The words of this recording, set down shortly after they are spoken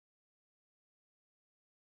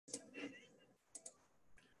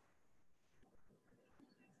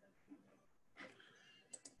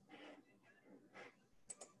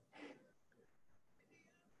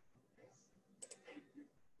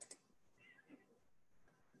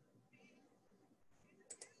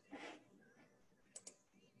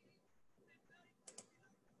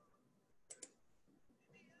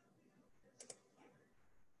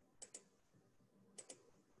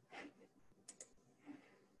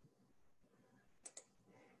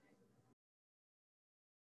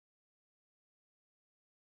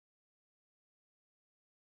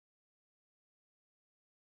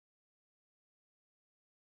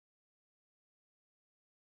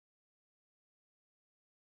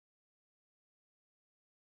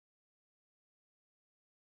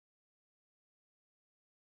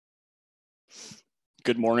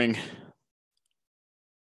Good morning.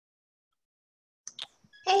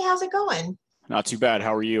 Hey, how's it going? Not too bad.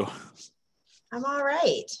 How are you? I'm all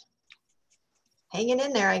right. Hanging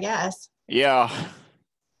in there, I guess. Yeah.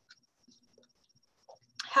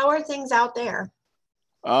 How are things out there?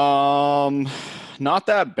 Not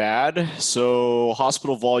that bad. So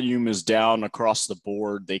hospital volume is down across the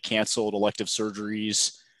board. They canceled elective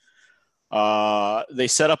surgeries. They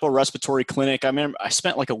set up a respiratory clinic. I remember I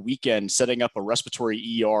spent like a weekend setting up a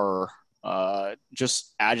respiratory ER,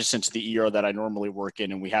 just adjacent to the ER that I normally work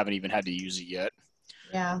in, and we haven't even had to use it yet.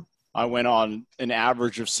 Yeah. I went on an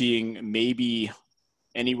average of seeing maybe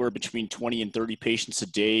anywhere between 20 and 30 patients a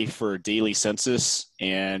day for a daily census,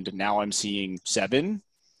 and now I'm seeing 7.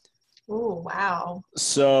 Oh, wow.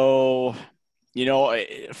 So,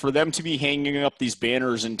 for them to be hanging up these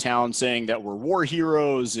banners in town saying that we're war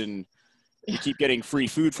heroes and we keep getting free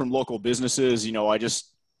food from local businesses,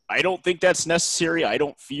 I don't think that's necessary. I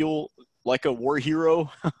don't feel like a war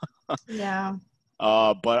hero. Yeah.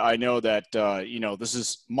 But I know that, this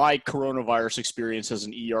is my coronavirus experience as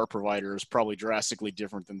an ER provider is probably drastically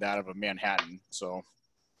different than that of a Manhattan. So.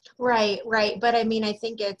 Right, right. But I mean, I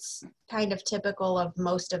think it's kind of typical of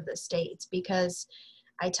most of the states because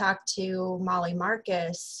I talked to Molly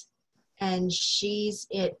Marcus and she's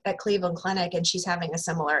at Cleveland Clinic and she's having a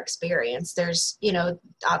similar experience. There's,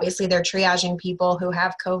 obviously they're triaging people who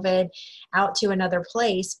have COVID out to another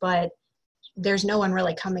place, but there's no one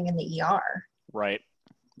really coming in the ER. Right.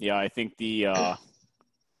 Yeah, I think if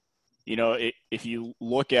you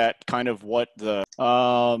look at kind of what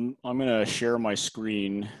I'm going to share my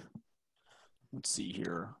screen. Let's see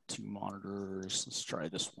here, 2 monitors. Let's try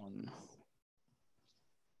this one.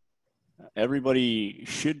 Everybody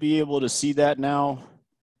should be able to see that now.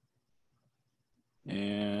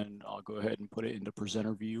 And I'll go ahead and put it into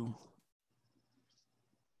presenter view.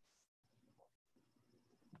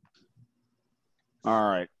 All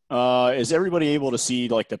right. Is everybody able to see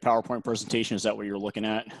like the PowerPoint presentation? Is that what you're looking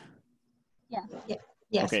at? Yeah.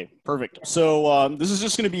 Yes. Okay, perfect. So this is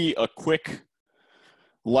just going to be a quick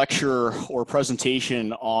lecture or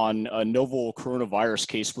presentation on a novel coronavirus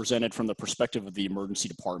case presented from the perspective of the emergency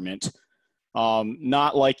department.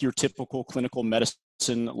 Not like your typical clinical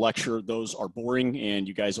medicine lecture. Those are boring and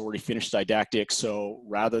you guys already finished didactics. So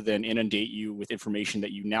rather than inundate you with information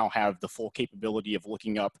that you now have the full capability of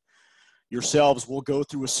looking up yourselves, we'll go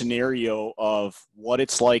through a scenario of what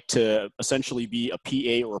it's like to essentially be a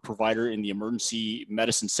PA or a provider in the emergency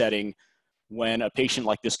medicine setting when a patient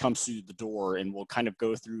like this comes through the door, and we'll kind of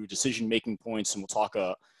go through decision-making points, and we'll talk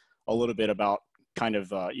a little bit about kind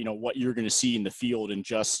of, what you're going to see in the field in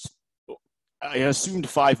just, I assumed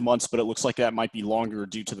 5 months, but it looks like that might be longer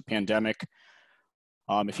due to the pandemic.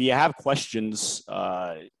 If you have questions,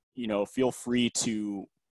 feel free to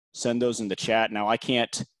send those in the chat. Now, I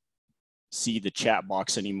can't see the chat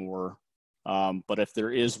box anymore, but if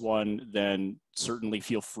there is one, then certainly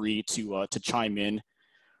feel free to chime in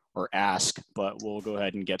or ask, but we'll go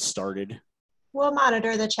ahead and get started. We'll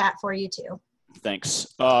monitor the chat for you too.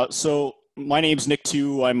 Thanks. So my name's Nick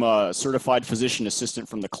Tu. I'm a certified physician assistant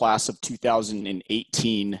from the class of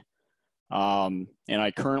 2018. And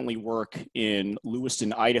I currently work in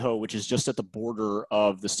Lewiston, Idaho, which is just at the border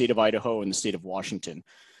of the state of Idaho and the state of Washington.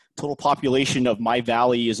 Total population of my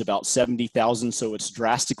valley is about 70,000, so it's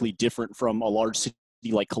drastically different from a large city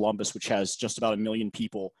like Columbus, which has just about 1 million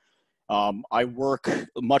people. I work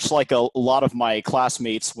much like a lot of my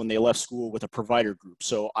classmates when they left school with a provider group.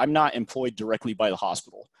 So I'm not employed directly by the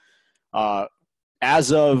hospital.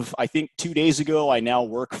 As of, I think 2 days ago, I now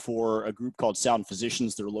work for a group called Sound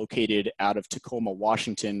Physicians. They're located out of Tacoma,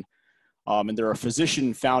 Washington. And they're a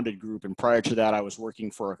physician-founded group. And prior to that, I was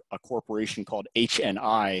working for a corporation called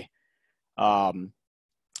HNI. And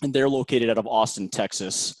they're located out of Austin,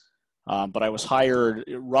 Texas. But I was hired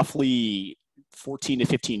roughly 14 to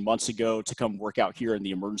 15 months ago to come work out here in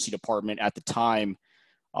the emergency department. At the time,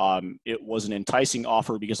 it was an enticing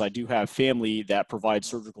offer because I do have family that provides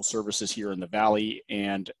surgical services here in the Valley,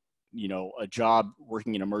 and a job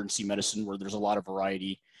working in emergency medicine where there's a lot of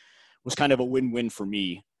variety was kind of a win-win for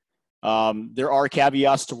me. There are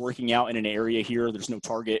caveats to working out in an area here. There's no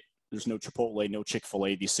Target, there's no Chipotle, no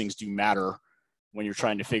Chick-fil-A. These things do matter when you're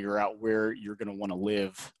trying to figure out where you're going to want to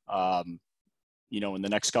live, in the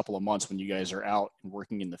next couple of months when you guys are out and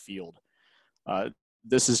working in the field.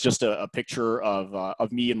 This is just a picture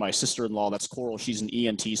of me and my sister-in-law. That's Coral. She's an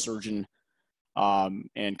ENT surgeon,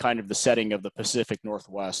 and kind of the setting of the Pacific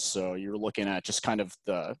Northwest. So you're looking at just kind of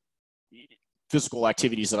the physical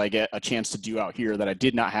activities that I get a chance to do out here that I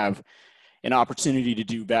did not have an opportunity to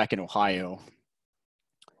do back in Ohio.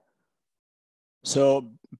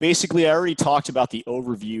 So basically, I already talked about the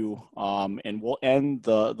overview, and we'll end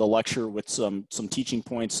the lecture with some teaching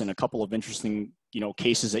points and a couple of interesting,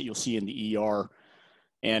 cases that you'll see in the ER.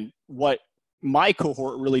 And what my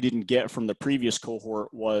cohort really didn't get from the previous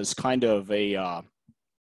cohort was kind of a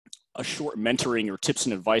short mentoring or tips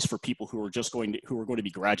and advice for people who are going to be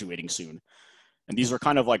graduating soon. And these are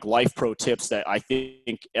kind of like life pro tips that I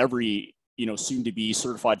think every soon to be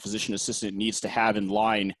certified physician assistant needs to have in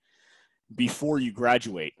line before you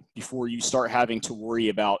graduate, before you start having to worry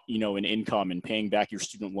about, an income and paying back your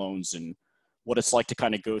student loans, and what it's like to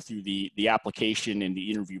kind of go through the application and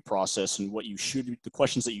the interview process, and the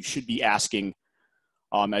questions that you should be asking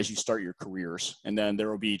as you start your careers. And then there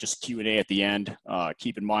will be just Q&A at the end.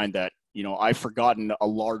 Keep in mind that, I've forgotten a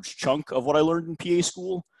large chunk of what I learned in PA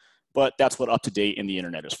school, but that's what up to date in the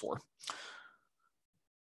internet is for.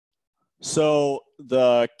 So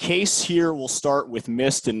the case here will start with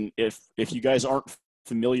MIST, and if you guys aren't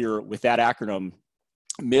familiar with that acronym,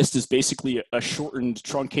 MIST is basically a shortened,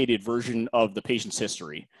 truncated version of the patient's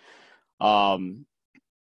history.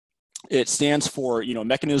 It stands for,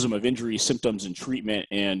 mechanism of injury, symptoms, and treatment.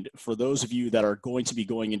 And for those of you that are going to be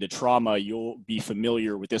going into trauma, you'll be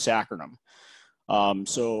familiar with this acronym.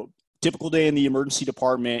 So typical day in the emergency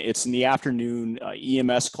department, it's in the afternoon.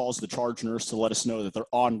 EMS calls the charge nurse to let us know that they're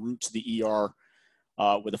en route to the ER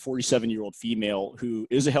with a 47-year-old female who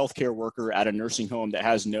is a healthcare worker at a nursing home that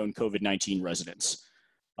has known COVID-19 residents.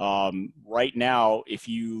 Right now, if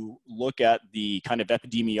you look at the kind of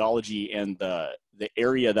epidemiology and the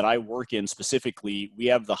area that I work in specifically, we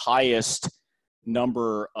have the highest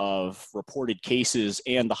number of reported cases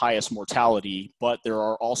and the highest mortality, but there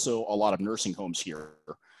are also a lot of nursing homes here.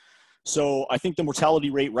 So I think the mortality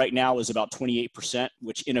rate right now is about 28%,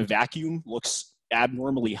 which in a vacuum looks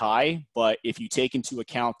abnormally high. But if you take into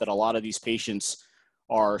account that a lot of these patients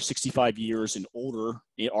are 65 years and older,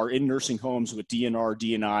 are in nursing homes with DNR,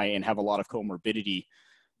 DNI, and have a lot of comorbidity,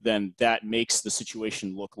 then that makes the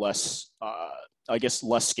situation look less,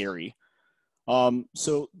 less scary.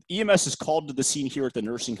 So EMS is called to the scene here at the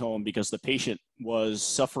nursing home because the patient was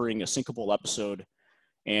suffering a syncopal episode,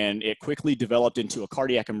 and it quickly developed into a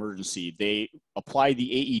cardiac emergency. They applied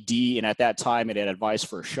the AED, and at that time it had advised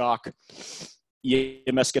for a shock.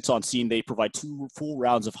 EMS gets on scene. They provide 2 full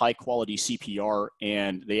rounds of high quality CPR,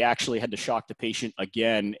 and they actually had to shock the patient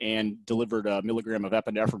again and delivered a milligram of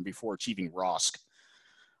epinephrine before achieving ROSC.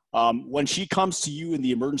 When she comes to you in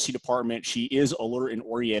the emergency department, she is alert and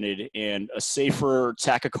oriented, and a safer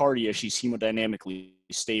tachycardia, she's hemodynamically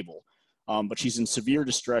stable. But she's in severe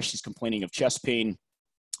distress. She's complaining of chest pain.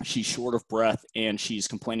 She's short of breath, and she's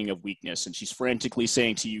complaining of weakness, and she's frantically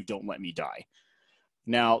saying to you, "Don't let me die."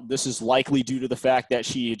 Now, this is likely due to the fact that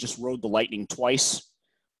she just rode the lightning twice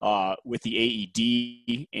with the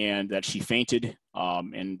AED, and that she fainted.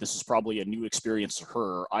 And this is probably a new experience to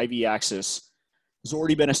her. IV access has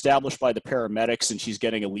already been established by the paramedics, and she's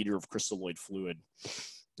getting a liter of crystalloid fluid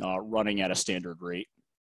running at a standard rate.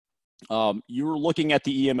 You're looking at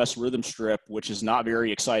the EMS rhythm strip, which is not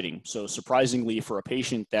very exciting. So surprisingly, for a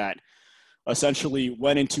patient that essentially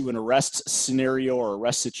went into an arrest scenario or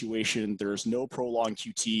arrest situation, there's no prolonged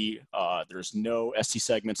QT, there's no ST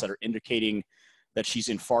segments that are indicating that she's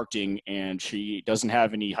infarcting, and she doesn't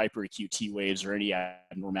have any hyperacute T waves or any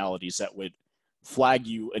abnormalities that would flag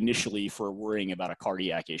you initially for worrying about a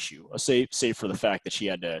cardiac issue, save for the fact that she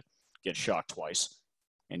had to get shocked twice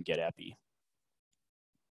and get epi.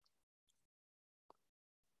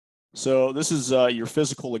 So this is your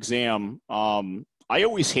physical exam. I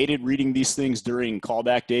always hated reading these things during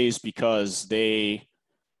callback days because they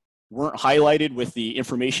weren't highlighted with the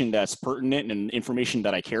information that's pertinent and information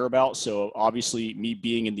that I care about. So obviously, me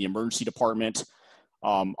being in the emergency department,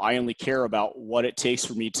 I only care about what it takes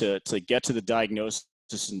for me to get to the diagnosis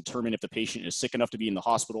and determine if the patient is sick enough to be in the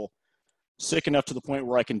hospital, sick enough to the point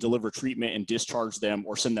where I can deliver treatment and discharge them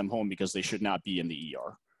or send them home because they should not be in the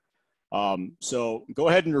ER. So go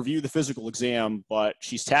ahead and review the physical exam, but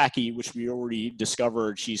she's tachy, which we already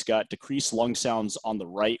discovered. She's got decreased lung sounds on the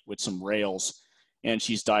right with some rails, and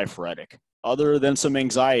she's diaphoretic. Other than some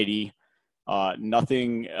anxiety,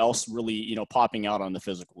 nothing else really, popping out on the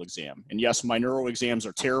physical exam. And yes, my neuro exams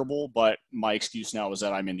are terrible, but my excuse now is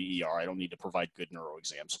that I'm in the ER. I don't need to provide good neuro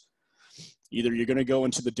exams. Either you're going to go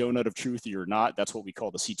into the donut of truth or you're not. That's what we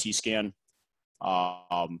call the CT scan.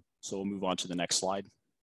 So we'll move on to the next slide.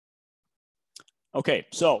 Okay,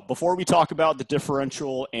 so before we talk about the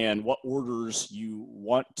differential and what orders you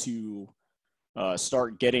want to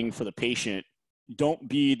start getting for the patient, don't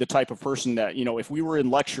be the type of person that, if we were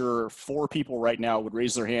in lecture, 4 people right now would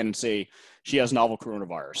raise their hand and say, she has novel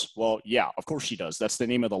coronavirus. Well, yeah, of course she does. That's the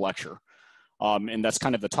name of the lecture. And that's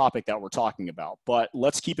kind of the topic that we're talking about. But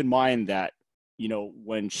let's keep in mind that, you know,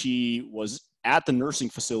 when she was at the nursing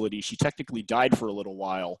facility, she technically died for a little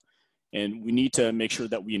while. And we need to make sure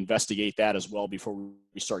that we investigate that as well before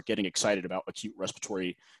we start getting excited about acute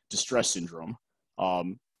respiratory distress syndrome.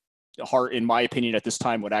 Heart, in my opinion, at this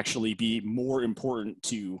time would actually be more important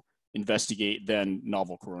to investigate than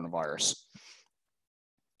novel coronavirus.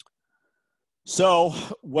 So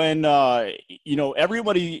when, you know,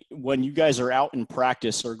 everybody, when you guys are out in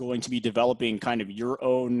practice, are going to be developing kind of your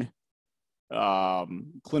own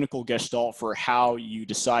clinical gestalt for how you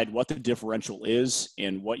decide what the differential is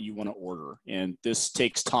and what you want to order. And this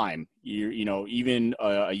takes time. You know, even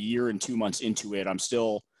a year and 2 months into it, I'm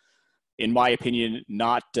still, in my opinion,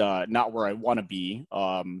 not where I want to be.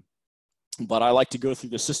 But I like to go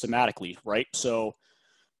through this systematically, right? So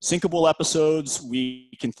syncopal episodes, we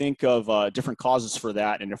can think of different causes for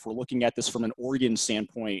that. And if we're looking at this from an organ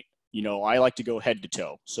standpoint, you know, I like to go head to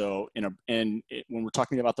toe. So when we're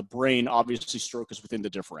talking about the brain, obviously stroke is within the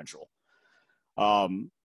differential.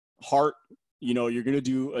 Heart, you know, you're going to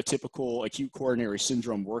do a typical acute coronary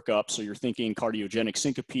syndrome workup. So you're thinking cardiogenic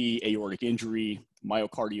syncope, aortic injury,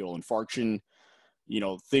 myocardial infarction, you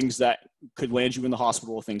know, things that could land you in the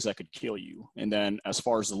hospital, things that could kill you. And then as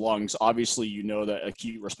far as the lungs, obviously, you know that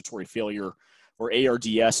acute respiratory failure or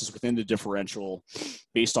ARDS is within the differential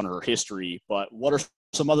based on her history. But what are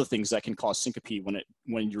some other things that can cause syncope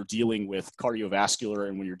when you're dealing with cardiovascular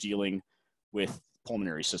and when you're dealing with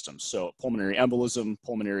pulmonary systems? So pulmonary embolism,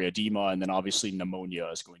 pulmonary edema, and then obviously pneumonia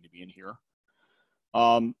is going to be in here.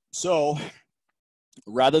 So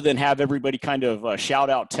rather than have everybody kind of shout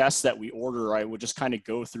out tests that we order, I would just kind of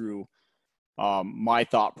go through my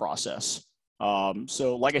thought process.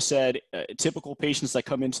 So like I said, typical patients that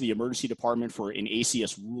come into the emergency department for an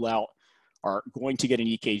ACS rule out are going to get an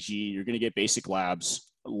EKG. You're going to get basic labs.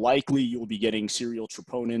 Likely you'll be getting serial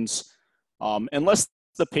troponins, unless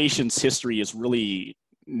the patient's history is really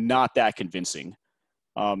not that convincing.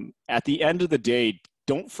 At the end of the day,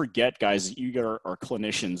 don't forget, guys, that you are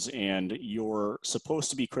clinicians and you're supposed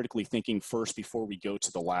to be critically thinking first before we go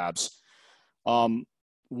to the labs.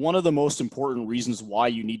 One of the most important reasons why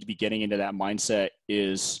you need to be getting into that mindset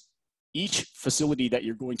is each facility that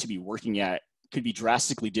you're going to be working at could be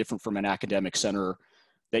drastically different from an academic center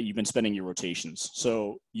that you've been spending your rotations.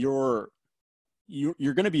 So you're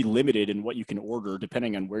going to be limited in what you can order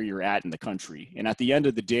depending on where you're at in the country. And at the end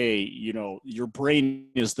of the day, you know, your brain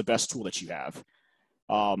is the best tool that you have.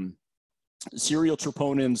 Serial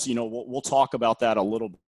troponins, you know, we'll talk about that a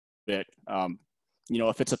little bit. You know,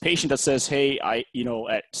 if it's a patient that says, hey, you know,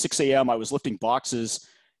 at 6 a.m. I was lifting boxes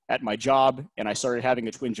at my job and I started having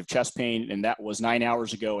a twinge of chest pain and that was 9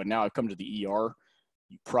 hours ago and now I've come to the ER,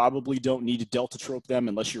 you probably don't need to delta trope them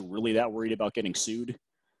unless you're really that worried about getting sued.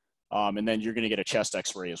 And then you're going to get a chest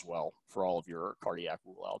x-ray as well for all of your cardiac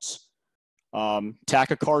rule outs.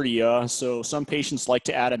 Tachycardia. So some patients like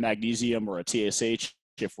to add a magnesium or a TSH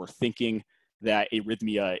if we're thinking that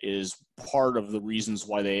arrhythmia is part of the reasons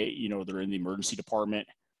why they're in the emergency department.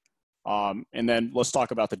 And then let's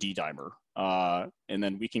talk about the D-dimer. And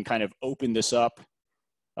then we can kind of open this up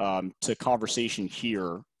to conversation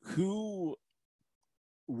here. Who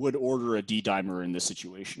would order a D-dimer in this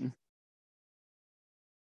situation?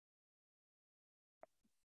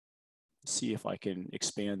 Let's see if I can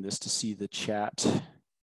expand this to see the chat.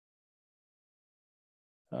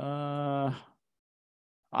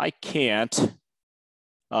 I can't,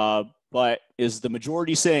 but is the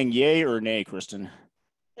majority saying yay or nay, Kristen?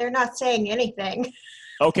 They're not saying anything.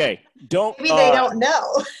 Okay, Maybe they don't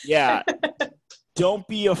know. Yeah, don't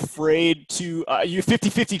be afraid to, you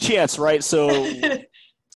 50-50 chance, right? So,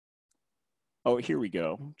 oh, here we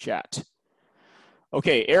go, chat.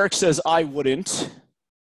 Okay, Eric says I wouldn't.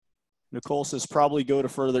 Nicole says probably go to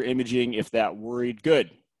further imaging if that worried. Good.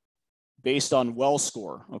 Based on well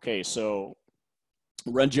score. Okay, so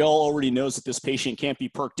Rangel already knows that this patient can't be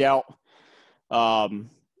perked out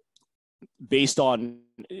based on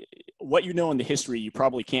what you know in the history. You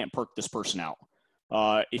probably can't perk this person out.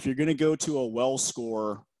 If you're going to go to a well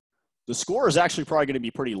score, the score is actually probably going to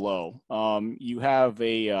be pretty low. You have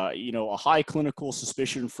a high clinical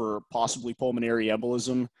suspicion for possibly pulmonary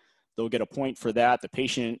embolism. They'll get a point for that. The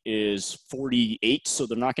patient is 48, so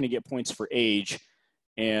they're not going to get points for age.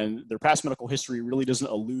 And their past medical history really doesn't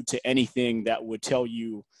allude to anything that would tell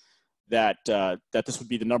you that this would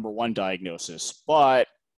be the number one diagnosis. But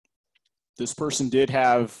this person did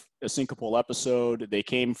have a syncopal episode. They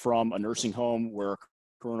came from a nursing home where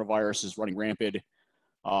coronavirus is running rampant.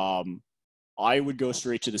 I would go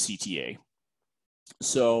straight to the CTA.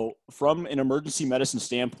 So from an emergency medicine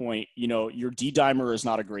standpoint, you know, your D-dimer is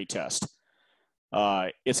not a great test.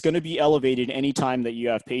 It's going to be elevated anytime that you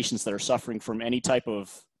have patients that are suffering from any type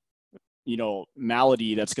of,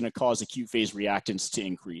 malady that's going to cause acute phase reactants to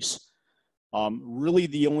increase. Really,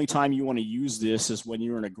 the only time you want to use this is when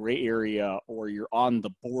you're in a gray area or you're on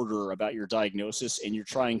the border about your diagnosis and you're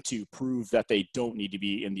trying to prove that they don't need to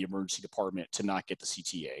be in the emergency department to not get the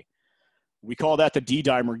CTA. We call that the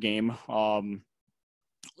D-dimer game.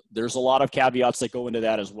 There's a lot of caveats that go into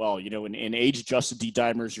that as well. In age-adjusted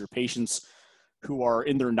D-dimers, your patients who are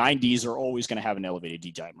in their 90s are always going to have an elevated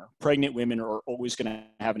D-dimer. Pregnant women are always going to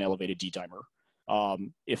have an elevated D-dimer.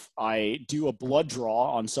 If I do a blood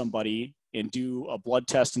draw on somebody and do a blood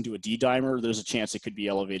test and do a D-dimer, there's a chance it could be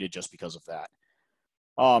elevated just because of that.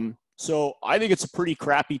 So I think it's a pretty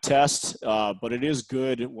crappy test, but it is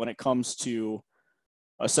good when it comes to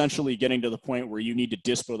essentially getting to the point where you need to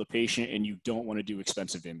dispo the patient and you don't want to do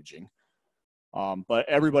expensive imaging. But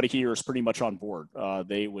everybody here is pretty much on board.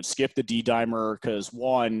 They would skip the D-dimer because,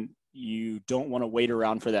 one, you don't want to wait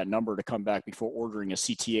around for that number to come back before ordering a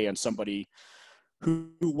CTA on somebody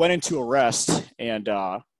who went into arrest. And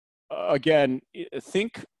again,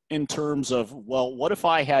 think in terms of, well, what if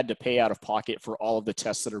I had to pay out of pocket for all of the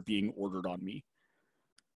tests that are being ordered on me?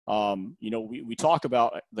 We talk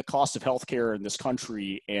about the cost of healthcare in this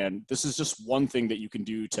country, and this is just one thing that you can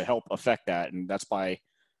do to help affect that. And that's by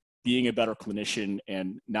being a better clinician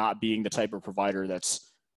and not being the type of provider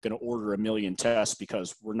that's going to order 1 million tests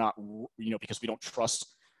because we're not, because we don't trust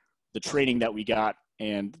the training that we got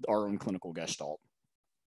and our own clinical gestalt.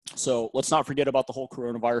 So let's not forget about the whole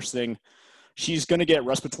coronavirus thing. She's going to get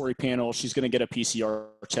respiratory panel. She's going to get a PCR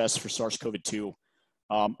test for SARS-CoV-2.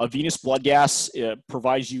 A venous blood gas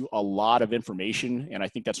provides you a lot of information, and I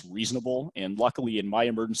think that's reasonable. And luckily in my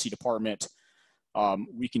emergency department,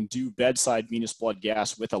 we can do bedside venous blood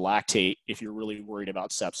gas with a lactate if you're really worried about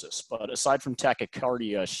sepsis. But aside from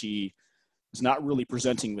tachycardia, she is not really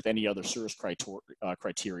presenting with any other service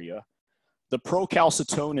criteria. The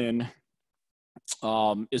procalcitonin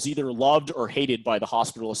is either loved or hated by the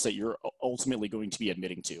hospitalists that you're ultimately going to be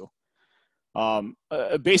admitting to.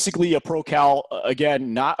 Basically, a procal,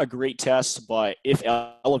 again, not a great test, but if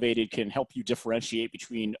elevated, can help you differentiate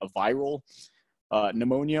between a viral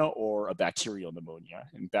pneumonia or a bacterial pneumonia.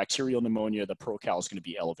 In bacterial pneumonia, the procal is going to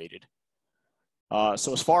be elevated.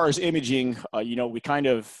 So as far as imaging, we kind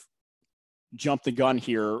of jumped the gun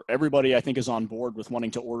here. Everybody, I think, is on board with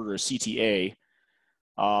wanting to order a CTA.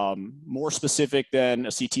 More specific than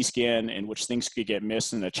a CT scan in which things could get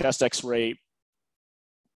missed, and a chest x-ray,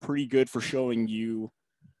 pretty good for showing you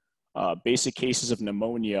basic cases of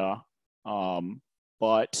pneumonia.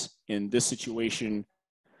 But in this situation,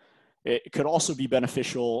 it could also be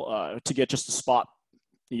beneficial to get just a spot,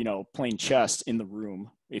 plain chest in the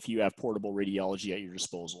room if you have portable radiology at your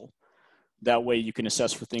disposal. That way you can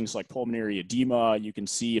assess for things like pulmonary edema. You can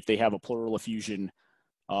see if they have a pleural effusion.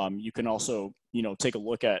 You can also, take a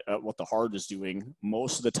look at what the heart is doing.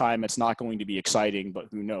 Most of the time it's not going to be exciting, but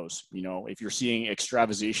who knows? If you're seeing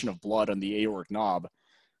extravasation of blood on the aortic knob,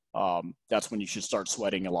 that's when you should start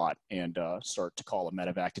sweating a lot and start to call a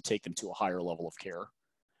medevac to take them to a higher level of care.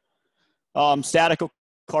 Static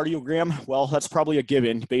cardiogram, well, that's probably a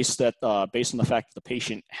given based on the fact that the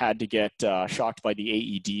patient had to get shocked by the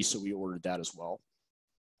AED, so we ordered that as well.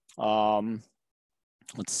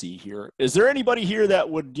 Let's see here. Is there anybody here that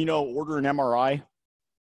would, order an MRI?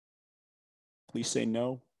 Please say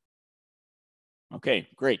no. Okay,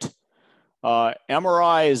 great.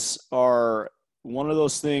 MRIs are one of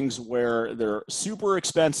those things where they're super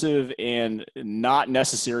expensive and not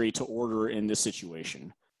necessary to order in this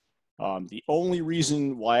situation. The only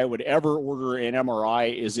reason why I would ever order an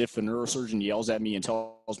MRI is if a neurosurgeon yells at me and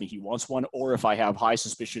tells me he wants one, or if I have high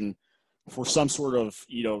suspicion for some sort of,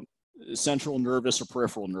 central nervous or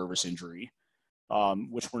peripheral nervous injury,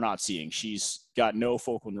 which we're not seeing. She's got no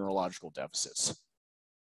focal neurological deficits.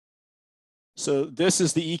 So this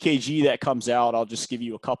is the EKG that comes out. I'll just give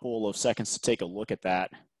you a couple of seconds to take a look at that.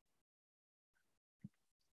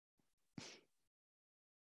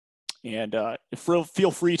 And feel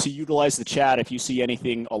free to utilize the chat if you see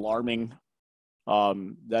anything alarming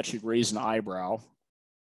that should raise an eyebrow.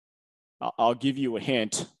 I'll give you a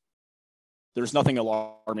hint. There's nothing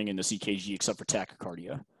alarming in this EKG except for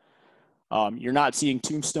tachycardia. You're not seeing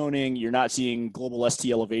tombstoning. You're not seeing global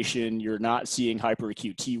ST elevation. You're not seeing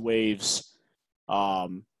hyperacute T waves.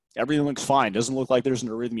 Everything looks fine. Doesn't look like there's an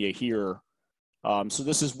arrhythmia here. So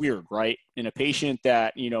this is weird, right? In a patient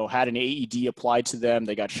that, had an AED applied to them,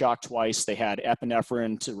 they got shocked twice, they had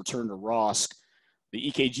epinephrine to return to ROSC,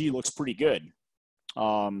 the EKG looks pretty good.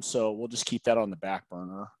 So we'll just keep that on the back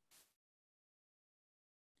burner.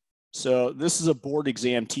 So this is a board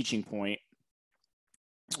exam teaching point.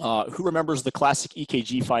 Who remembers the classic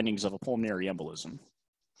EKG findings of a pulmonary embolism?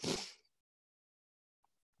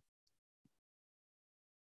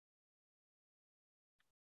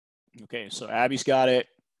 Okay, so Abby's got it.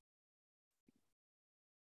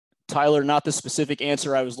 Tyler, not the specific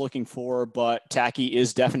answer I was looking for, but tachy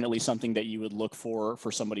is definitely something that you would look for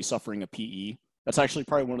somebody suffering a PE. That's actually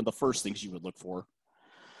probably one of the first things you would look for.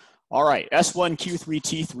 All right, S1,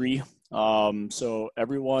 Q3, T3. So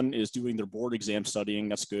everyone is doing their board exam studying.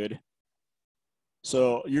 That's good.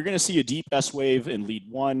 So you're going to see a deep S wave in lead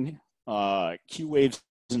 1, Q waves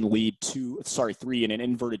in lead 3, and an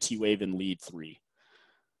inverted T wave in lead 3.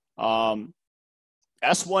 S1,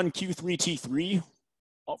 Q3, T3,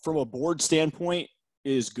 from a board standpoint,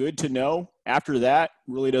 is good to know. After that,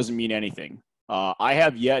 really doesn't mean anything. I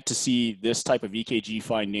have yet to see this type of EKG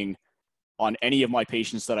finding on any of my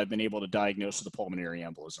patients that I've been able to diagnose with a pulmonary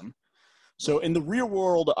embolism. So in the real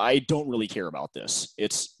world, I don't really care about this.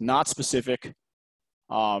 It's not specific,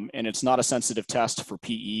 and it's not a sensitive test for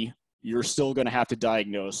PE. You're still going to have to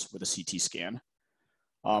diagnose with a CT scan,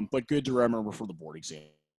 but good to remember for the board exam.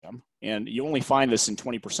 And you only find this in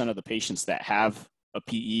 20% of the patients that have a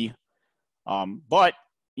PE. But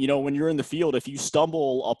you know, when you're in the field, if you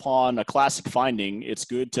stumble upon a classic finding, it's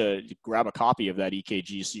good to grab a copy of that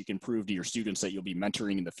EKG so you can prove to your students that you'll be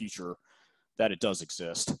mentoring in the future that it does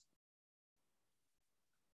exist.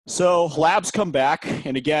 So labs come back,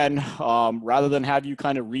 and again, rather than have you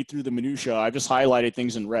kind of read through the minutia, I've just highlighted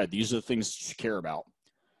things in red. These are the things you should care about.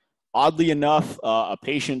 Oddly enough, a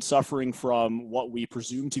patient suffering from what we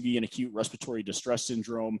presume to be an acute respiratory distress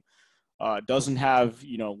syndrome doesn't have,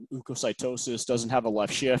 you know, leukocytosis, doesn't have a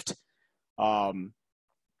left shift.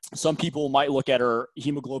 Some people might look at her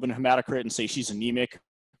hemoglobin hematocrit and say she's anemic.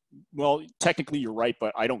 Well, technically you're right,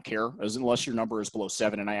 but I don't care, unless your number is below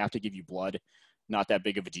 7 and I have to give you blood. Not that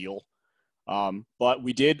big of a deal. But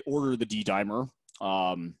we did order the D-dimer,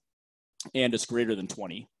 and it's greater than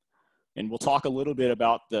 20. And we'll talk a little bit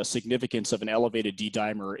about the significance of an elevated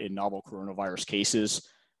D-dimer in novel coronavirus cases,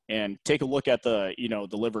 and take a look at the, you know,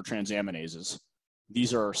 the liver transaminases.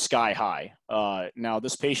 These are sky high. Now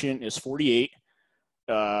this patient is 48.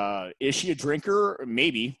 Is she a drinker?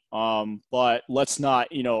 Maybe, but let's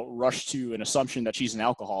not, you know, rush to an assumption that she's an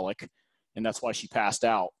alcoholic, and that's why she passed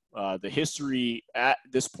out. The history at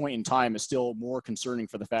this point in time is still more concerning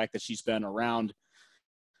for the fact that she's been around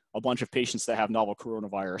a bunch of patients that have novel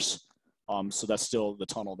coronavirus. So that's still the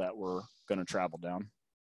tunnel that we're going to travel down.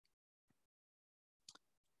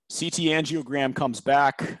 CT angiogram comes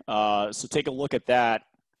back. So take a look at that.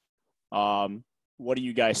 What are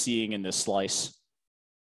you guys seeing in this slice?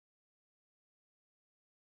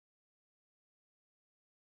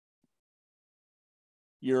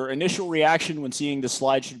 Your initial reaction when seeing this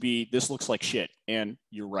slide should be, this looks like shit, and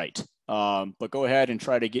you're right. But go ahead and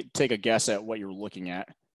try to take a guess at what you're looking at.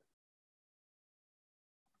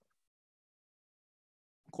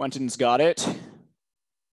 Quentin's got it.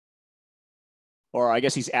 Or I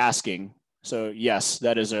guess he's asking. So yes,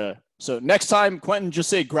 that is so next time, Quentin, just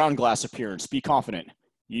say ground glass appearance. Be confident.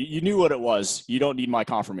 You knew what it was. You don't need my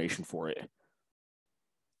confirmation for it.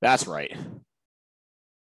 That's right.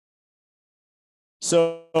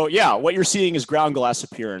 So yeah, what you're seeing is ground glass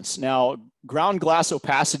appearance. Now, ground glass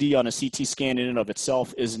opacity on a CT scan in and of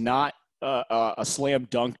itself is not a slam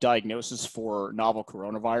dunk diagnosis for novel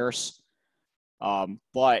coronavirus,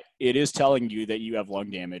 but it is telling you that you have lung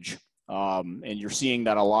damage. And you're seeing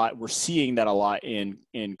that a lot. We're seeing that a lot in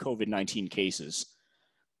COVID-19 cases.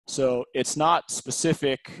 So it's not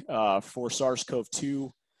specific for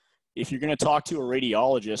SARS-CoV-2. If you're going to talk to a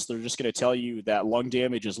radiologist, they're just going to tell you that lung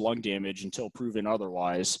damage is lung damage until proven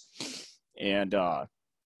otherwise. And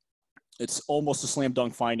it's almost a slam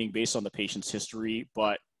dunk finding based on the patient's history,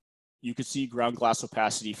 but you could see ground glass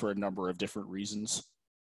opacity for a number of different reasons.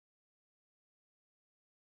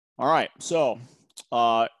 All right, so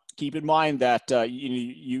keep in mind that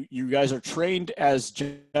you guys are trained as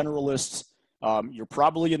generalists. You're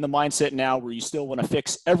probably in the mindset now where you still want to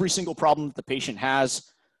fix every single problem that the patient has,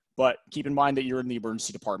 but keep in mind that you're in the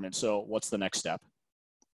emergency department. So what's the next step?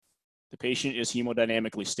 The patient is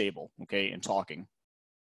hemodynamically stable, okay, and talking.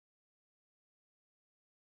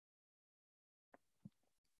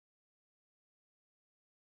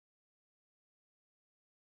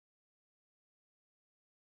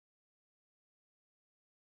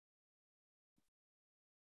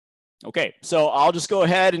 Okay, so I'll just go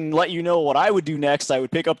ahead and let you know what I would do next. I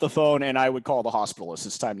would pick up the phone and I would call the hospitalist.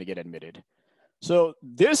 It's time to get admitted. So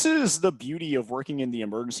this is the beauty of working in the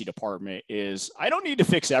emergency department is I don't need to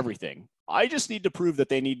fix everything. I just need to prove that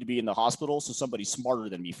they need to be in the hospital so somebody smarter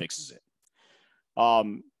than me fixes it.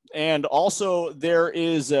 And also there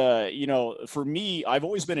is, you know, for me, I've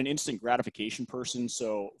always been an instant gratification person.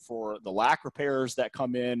 So for the lac repairs that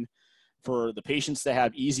come in, for the patients that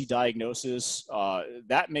have easy diagnosis,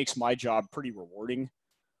 that makes my job pretty rewarding.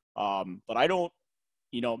 But I don't,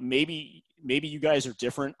 you know, maybe you guys are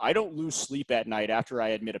different. I don't lose sleep at night after I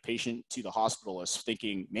admit a patient to the hospitalist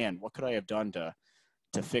thinking, man, what could I have done to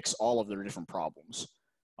fix all of their different problems?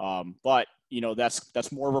 But you know,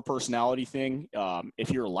 that's more of a personality thing.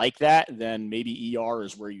 If you're like that, then maybe ER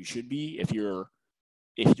is where you should be. If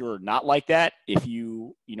you're not like that, if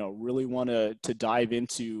you know, really want to dive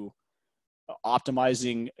into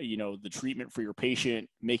optimizing, you know, the treatment for your patient,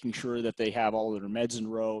 making sure that they have all of their meds in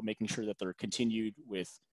row, making sure that they're continued with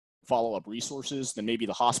follow-up resources, then maybe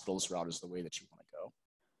the hospitalist route is the way that you want to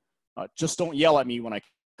go. Just don't yell at me when I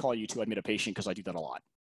call you to admit a patient, because I do that a lot.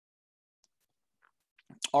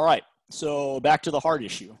 All right, so back to the heart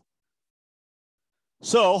issue.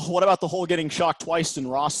 So what about the whole getting shocked twice in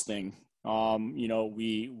Ross thing? You know,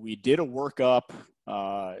 we did a workup.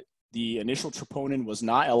 The initial troponin was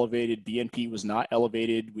not elevated. BNP was not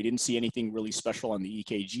elevated. We didn't see anything really special on the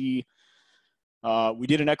EKG. We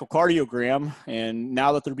did an echocardiogram, and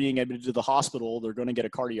now that they're being admitted to the hospital, they're going to get a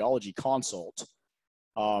cardiology consult.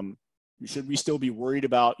 Should we still be worried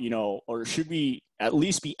about, you know, or should we at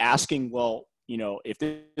least be asking, well, you know, if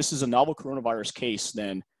this is a novel coronavirus case,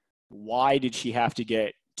 then why did she have to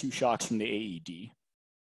get 2 shocks from the AED?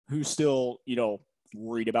 Who's still, you know,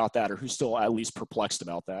 worried about that, or who's still at least perplexed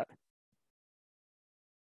about that?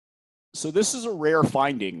 So this is a rare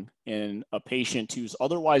finding in a patient who's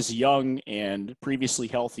otherwise young and previously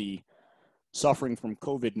healthy, suffering from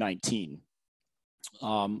COVID-19.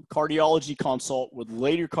 Cardiology consult would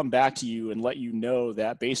later come back to you and let you know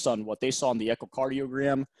that based on what they saw in the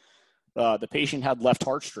echocardiogram, the patient had left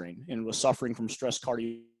heart strain and was suffering from stress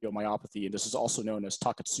cardiomyopathy, and this is also known as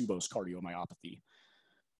Takotsubo's cardiomyopathy.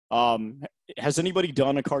 Has anybody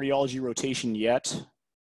done a cardiology rotation yet?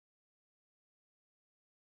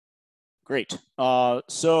 Great.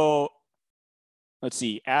 So let's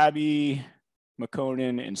see, Abby,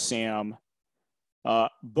 McConan, and Sam.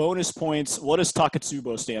 Bonus points, what does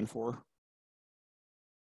Takotsubo stand for?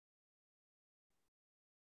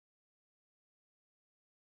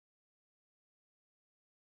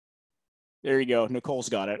 There you go, Nicole's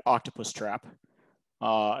got it, octopus trap.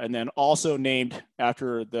 And then also named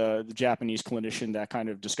after the Japanese clinician that kind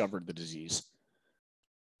of discovered the disease.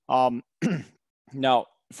 Now,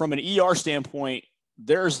 from an ER standpoint,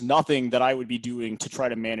 there's nothing that I would be doing to try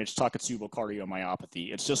to manage Takotsubo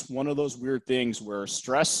cardiomyopathy. It's just one of those weird things where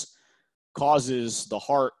stress causes the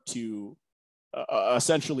heart to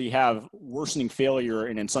essentially have worsening failure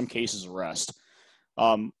and in some cases arrest.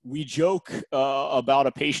 We joke about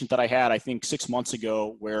a patient that I had, I think 6 months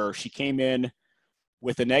ago, where she came in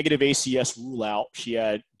with a negative ACS rule out. She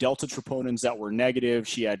had delta troponins that were negative.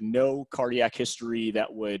 She had no cardiac history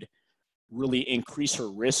that would really increase her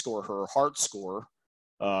risk or her heart score,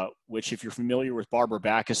 which if you're familiar with Barbara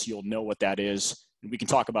Backus, you'll know what that is. And we can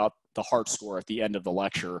talk about the heart score at the end of the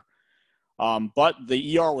lecture. But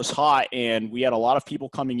the ER was hot and we had a lot of people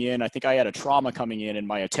coming in. I think I had a trauma coming in, and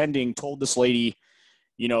my attending told this lady,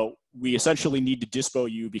 you know, we essentially need to dispo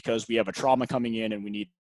you because we have a trauma coming in and we need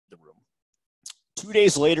the room. 2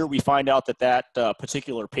 days later, we find out that that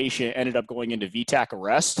particular patient ended up going into VTAC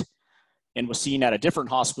arrest and was seen at a different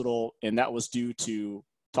hospital, and that was due to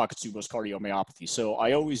Takotsubo's cardiomyopathy. So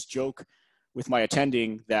I always joke with my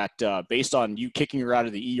attending that based on you kicking her out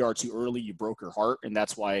of the ER too early, you broke her heart, and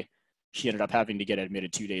that's why she ended up having to get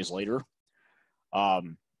admitted 2 days later.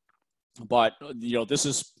 But, you know, this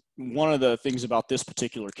is one of the things about this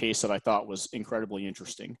particular case that I thought was incredibly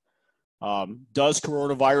interesting. Does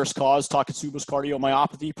coronavirus cause Takotsubo's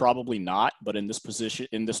cardiomyopathy? Probably not, but in this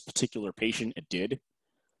particular patient, it did.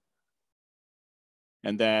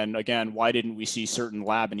 And then again, why didn't we see certain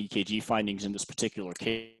lab and EKG findings in this particular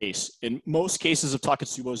case? In most cases of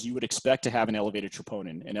Takotsubo's, you would expect to have an elevated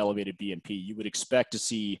troponin, an elevated BNP. You would expect to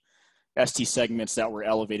see ST segments that were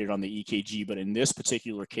elevated on the EKG, but in this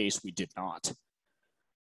particular case, we did not.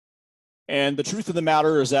 And the truth of the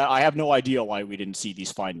matter is that I have no idea why we didn't see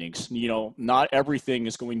these findings. You know, not everything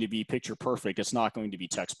is going to be picture perfect. It's not going to be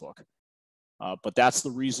textbook. But that's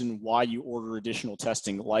the reason why you order additional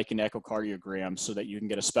testing like an echocardiogram, so that you can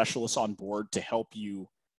get a specialist on board to help you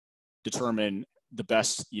determine the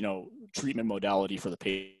best, you know, treatment modality for the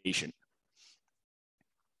patient.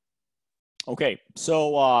 Okay,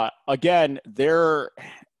 so again,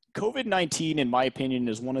 COVID-19, in my opinion,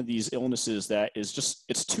 is one of these illnesses that is just,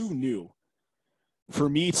 it's too new for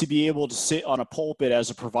me to be able to sit on a pulpit as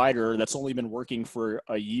a provider that's only been working for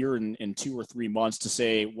a year and 2 or 3 months to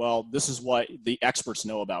say, well, this is what the experts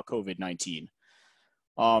know about COVID-19.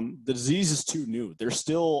 The disease is too new. There's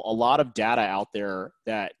still a lot of data out there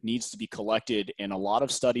that needs to be collected and a lot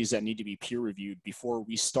of studies that need to be peer reviewed before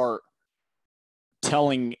we start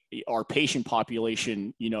telling our patient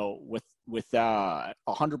population, you know, with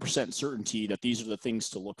 100% certainty that these are the things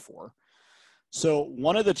to look for. So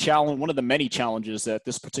one of the many challenges that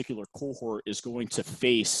this particular cohort is going to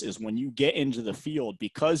face is when you get into the field,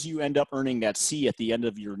 because you end up earning that C at the end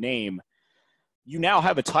of your name, you now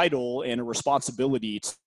have a title and a responsibility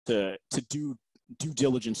to do due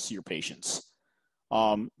diligence to your patients,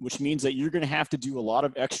 which means that you're going to have to do a lot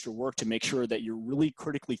of extra work to make sure that you're really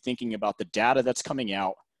critically thinking about the data that's coming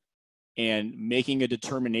out and making a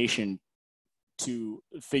determination to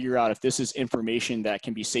figure out if this is information that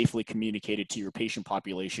can be safely communicated to your patient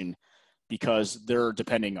population because they're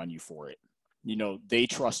depending on you for it. You know, they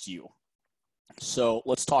trust you. So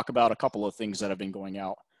let's talk about a couple of things that have been going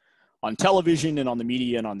out on television and on the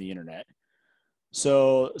media and on the internet.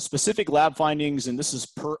 So specific lab findings, and this is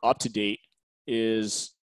per UpToDate,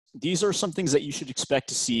 is these are some things that you should expect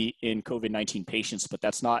to see in COVID-19 patients, but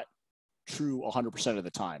that's not true 100% of the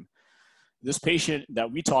time. This patient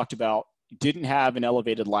that we talked about didn't have an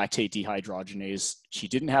elevated lactate dehydrogenase. She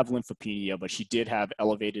didn't have lymphopenia, but she did have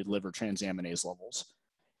elevated liver transaminase levels.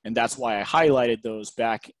 And that's why I highlighted those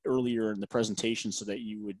back earlier in the presentation so that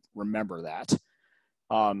you would remember that.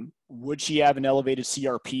 Would she have an elevated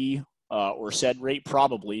CRP or SED rate?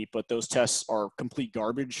 Probably, but those tests are complete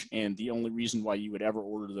garbage. And the only reason why you would ever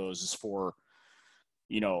order those is for,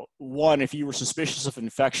 you know, one, if you were suspicious of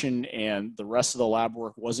infection and the rest of the lab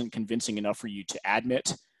work wasn't convincing enough for you to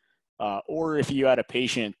admit, or if you had a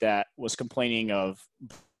patient that was complaining of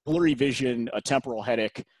blurry vision, a temporal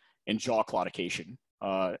headache, and jaw claudication,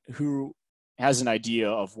 who has an idea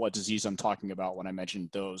of what disease I'm talking about when I mentioned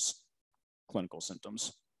those clinical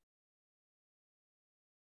symptoms.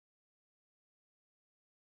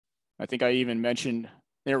 I think I even mentioned,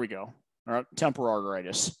 there we go, temporal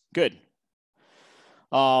arteritis. Good.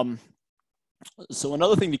 So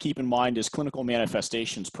another thing to keep in mind is clinical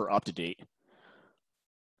manifestations per UpToDate.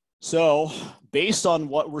 So based on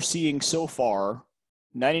what we're seeing so far,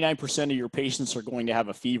 99% of your patients are going to have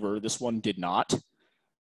a fever. This one did not.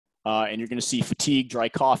 And you're going to see fatigue, dry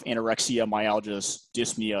cough, anorexia, myalgias,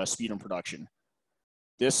 dyspnea, sputum production.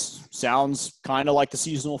 This sounds kind of like the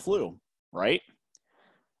seasonal flu, right?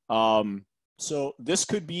 So this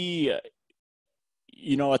could be,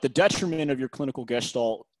 you know, at the detriment of your clinical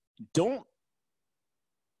gestalt. Don't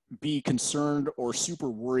be concerned or super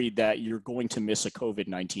worried that you're going to miss a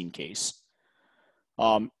COVID-19 case.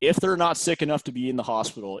 If they're not sick enough to be in the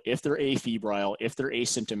hospital, if they're afebrile, if they're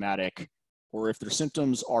asymptomatic, or if their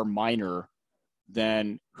symptoms are minor,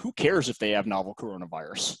 then who cares if they have novel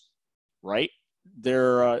coronavirus, right?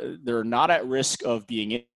 They're not at risk of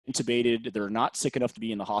being intubated. They're not sick enough to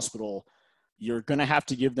be in the hospital. You're going to have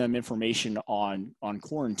to give them information on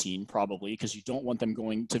quarantine probably, because you don't want them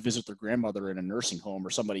going to visit their grandmother in a nursing home or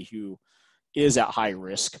somebody who is at high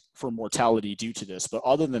risk for mortality due to this. But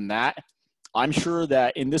other than that, I'm sure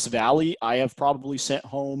that in this valley, I have probably sent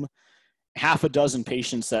home half a dozen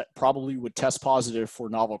patients that probably would test positive for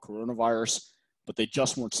novel coronavirus, but they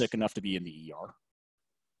just weren't sick enough to be in the ER.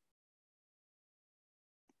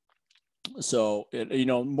 So, you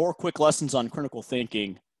know, more quick lessons on critical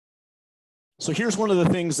thinking. So here's one of the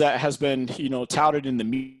things that has been, you know, touted in the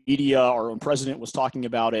media. Our own president was talking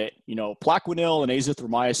about it. You know, Plaquenil and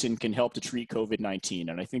azithromycin can help to treat COVID-19.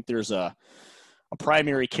 And I think there's a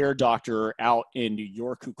primary care doctor out in New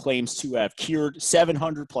York who claims to have cured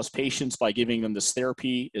 700 plus patients by giving them this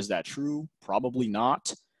therapy. Is that true? Probably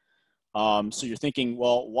not. So you're thinking,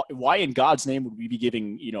 well, why in God's name would we be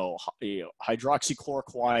giving, you know,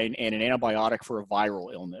 hydroxychloroquine and an antibiotic for a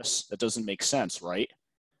viral illness? That doesn't make sense, right?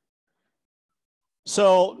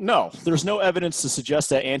 So no, there's no evidence to suggest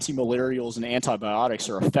that antimalarials and antibiotics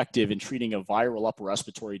are effective in treating a viral upper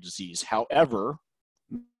respiratory disease. However,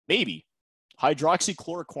 maybe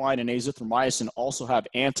hydroxychloroquine and azithromycin also have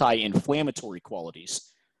anti-inflammatory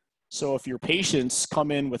qualities. So if your patients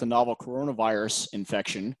come in with a novel coronavirus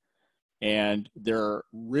infection and they're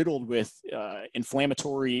riddled with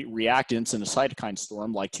inflammatory reactants in a cytokine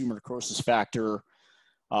storm like tumor necrosis factor,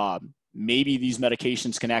 maybe these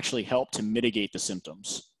medications can actually help to mitigate the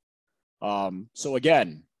symptoms. So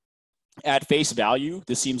again, at face value,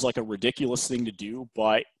 this seems like a ridiculous thing to do,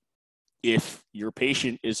 but if your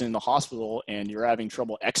patient is in the hospital and you're having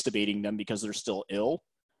trouble extubating them because they're still ill,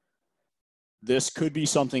 this could be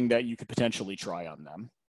something that you could potentially try on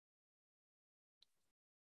them.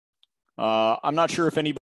 I'm not sure if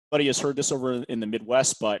anybody has heard this over in the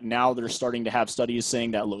Midwest, but now they're starting to have studies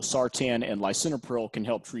saying that losartan and lisinopril can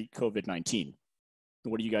help treat COVID-19.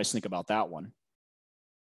 What do you guys think about that one?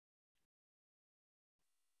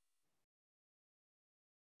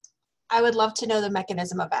 I would love to know the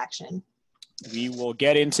mechanism of action. We will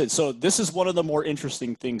get into, so this is one of the more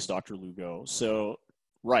interesting things, Dr. Lugo. So,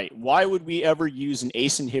 right, why would we ever use an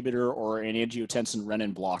ACE inhibitor or an angiotensin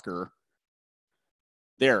renin blocker?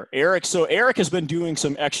 There, Eric. So Eric has been doing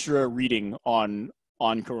some extra reading on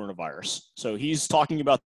coronavirus. So he's talking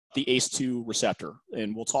about the ACE2 receptor,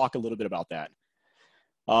 and we'll talk a little bit about that.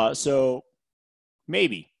 So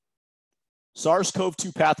maybe.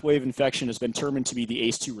 SARS-CoV-2 pathway of infection has been determined to be the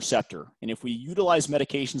ACE2 receptor. And if we utilize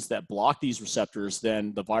medications that block these receptors,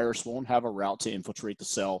 then the virus won't have a route to infiltrate the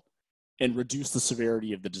cell and reduce the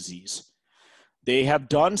severity of the disease. They have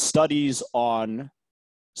done studies on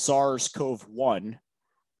SARS-CoV-1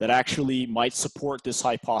 that actually might support this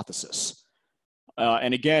hypothesis.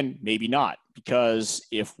 And again, maybe not, because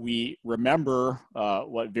if we remember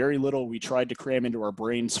what very little we tried to cram into our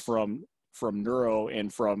brains from neuro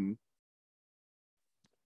and from,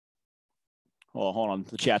 oh, hold on,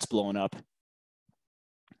 the chat's blowing up.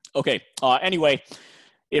 Okay, anyway,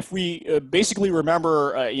 if we basically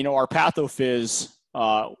remember, our pathophys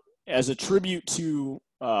as a tribute to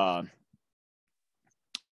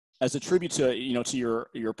to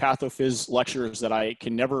your pathophys lectures that I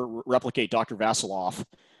can never replicate, Dr. Vasiloff,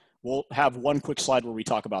 we'll have one quick slide where we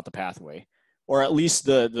talk about the pathway, or at least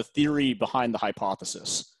the theory behind the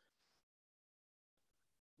hypothesis.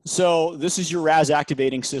 So this is your RAS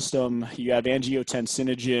activating system. You have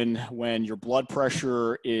angiotensinogen. When your blood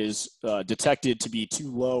pressure is detected to be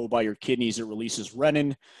too low by your kidneys, it releases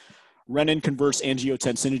renin. Renin converts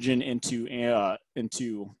angiotensinogen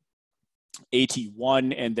into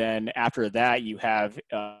AT1, and then after that you have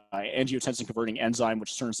angiotensin converting enzyme,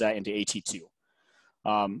 which turns that into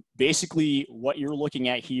AT2. Basically, what you're looking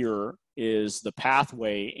at here is the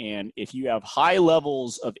pathway, and if you have high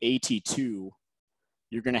levels of AT2,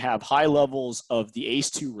 you're going to have high levels of the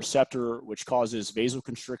ACE2 receptor, which causes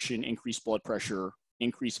vasoconstriction, increased blood pressure,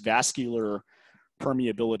 increased vascular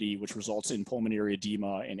permeability, which results in pulmonary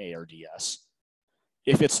edema and ARDS.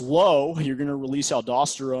 If it's low, you're going to release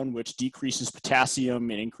aldosterone, which decreases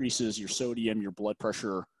potassium and increases your sodium. Your blood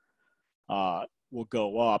pressure will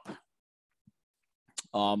go up,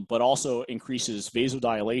 but also increases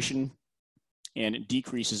vasodilation and it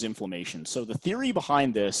decreases inflammation. So the theory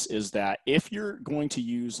behind this is that if you're going to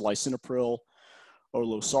use lisinopril or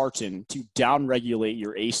losartan to downregulate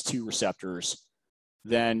your ACE2 receptors,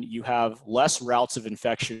 then you have less routes of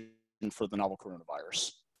infection for the novel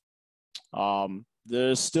coronavirus.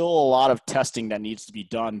 There's still a lot of testing that needs to be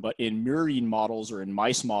done, but in murine models or in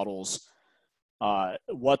mice models,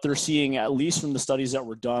 what they're seeing, at least from the studies that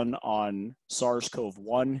were done on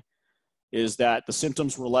SARS-CoV-1, is that the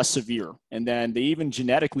symptoms were less severe. And then they even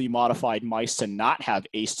genetically modified mice to not have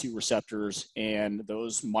ACE2 receptors, and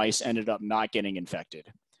those mice ended up not getting infected.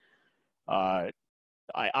 I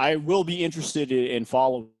will be interested in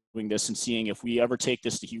following this and seeing if we ever take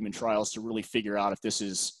this to human trials to really figure out if this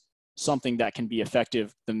is something that can be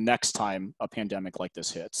effective the next time a pandemic like this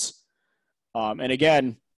hits. And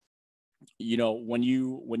again, when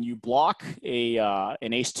you block an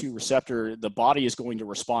ACE2 receptor, the body is going to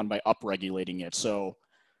respond by upregulating it. So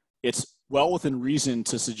it's well within reason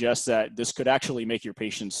to suggest that this could actually make your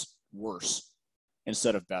patients worse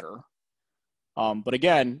instead of better. But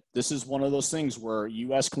again, this is one of those things where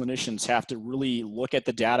US clinicians have to really look at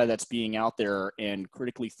the data that's being out there and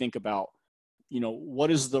critically think about, what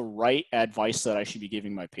is the right advice that I should be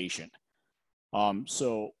giving my patient?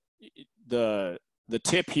 So the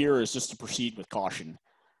tip here is just to proceed with caution.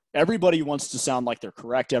 Everybody wants to sound like they're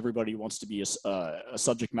correct. Everybody wants to be a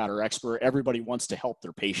subject matter expert. Everybody wants to help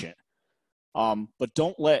their patient. But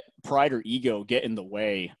don't let pride or ego get in the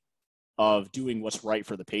way of doing what's right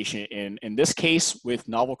for the patient. And in this case, with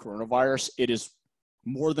novel coronavirus, it is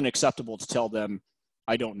more than acceptable to tell them,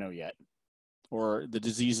 I don't know yet, or the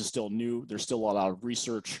disease is still new. There's still a lot of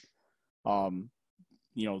research.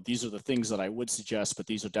 These are the things that I would suggest, but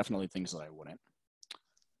these are definitely things that I wouldn't.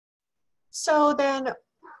 So then,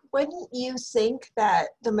 wouldn't you think that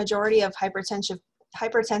the majority of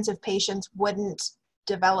hypertensive patients wouldn't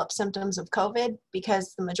develop symptoms of COVID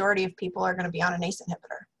because the majority of people are going to be on an ACE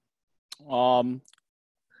inhibitor?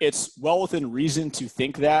 It's well within reason to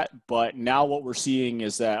think that, but now what we're seeing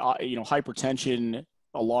is that hypertension,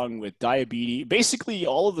 along with diabetes, basically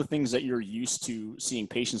all of the things that you're used to seeing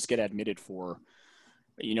patients get admitted for,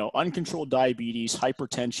 uncontrolled diabetes,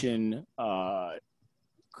 hypertension,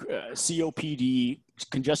 COPD,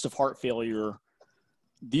 congestive heart failure,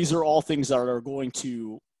 these are all things that are going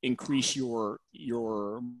to increase your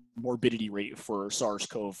morbidity rate for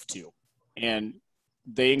SARS-CoV-2. And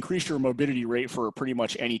they increase your morbidity rate for pretty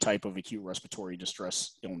much any type of acute respiratory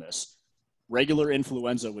distress illness. Regular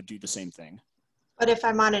influenza would do the same thing. But if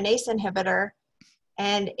I'm on an ACE inhibitor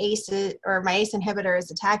and my ACE inhibitor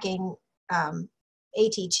is attacking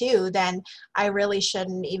AT2, then I really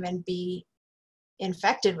shouldn't even be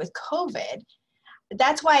infected with COVID.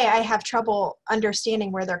 That's why I have trouble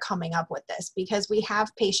understanding where they're coming up with this, because we have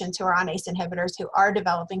patients who are on ACE inhibitors who are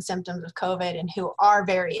developing symptoms of COVID and who are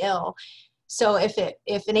very ill. So if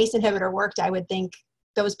an ACE inhibitor worked, I would think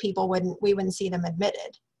those people we wouldn't see them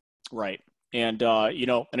admitted. Right. And,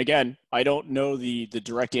 and again, I don't know the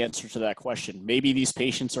direct answer to that question. Maybe these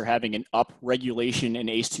patients are having an upregulation in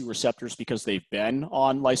ACE2 receptors because they've been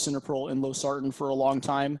on lisinopril and losartan for a long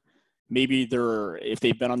time. Maybe if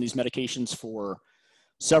they've been on these medications for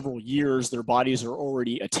several years, their bodies are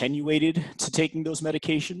already attenuated to taking those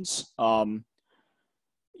medications.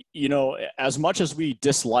 As much as we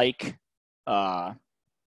dislike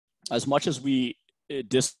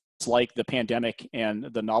the pandemic and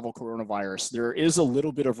the novel coronavirus, there is a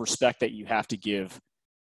little bit of respect that you have to give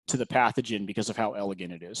to the pathogen because of how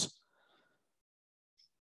elegant it is.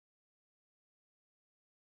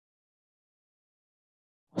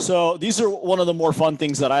 So these are one of the more fun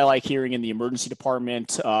things that I like hearing in the emergency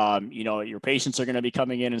department. Your patients are going to be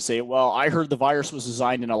coming in and say, well, I heard the virus was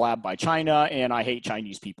designed in a lab by China and I hate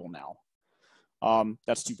Chinese people now.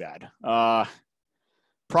 That's too bad.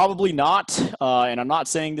 Probably not. And I'm not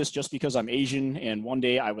saying this just because I'm Asian and one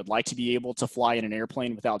day I would like to be able to fly in an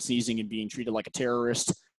airplane without sneezing and being treated like a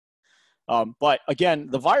terrorist. But again,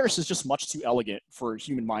 the virus is just much too elegant for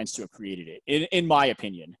human minds to have created it, in my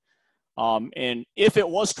opinion. And if it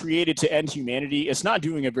was created to end humanity, it's not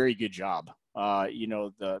doing a very good job.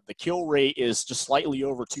 The kill rate is just slightly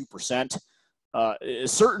over 2%.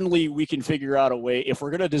 Certainly we can figure out a way, if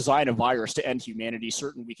we're going to design a virus to end humanity,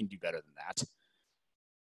 certainly we can do better than that.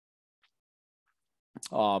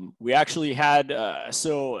 We actually had,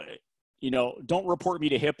 don't report me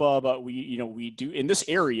to HIPAA, but we do in this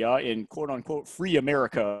area in quote unquote free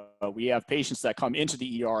America, we have patients that come into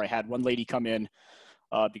the ER. I had one lady come in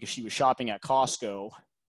because she was shopping at Costco,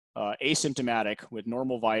 asymptomatic with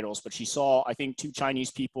normal vitals, but she saw, I think, 2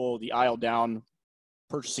 Chinese people the aisle down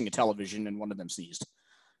purchasing a television, and one of them sneezed.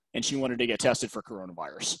 And she wanted to get tested for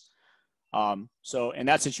coronavirus. So in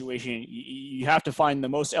that situation, you have to find the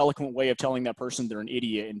most eloquent way of telling that person they're an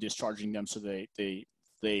idiot and discharging them so they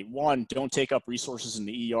one, don't take up resources in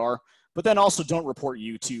the ER, but then also don't report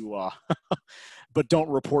you to,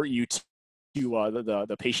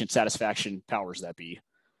 the patient satisfaction powers that be.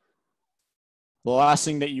 The last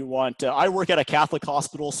thing that you want, I work at a Catholic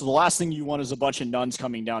hospital, so the last thing you want is a bunch of nuns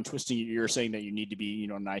coming down, twisting your ear, saying that you need to be,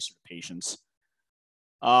 nicer to patients.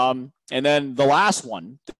 And then the last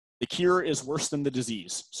one, the cure is worse than the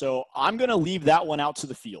disease. So I'm going to leave that one out to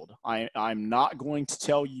the field. I'm not going to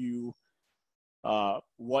tell you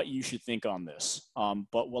what you should think on this.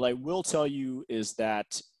 But what I will tell you is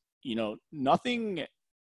that,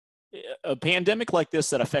 a pandemic like this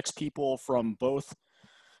that affects people from both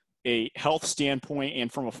a health standpoint and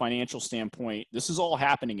from a financial standpoint, this is all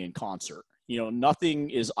happening in concert. Nothing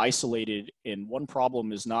is isolated, and one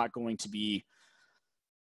problem is not going to be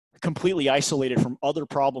completely isolated from other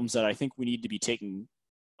problems that I think we need to be taking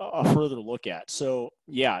a further look at. So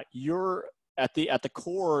yeah, you're at the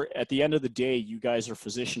core, at the end of the day, you guys are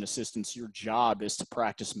physician assistants. Your job is to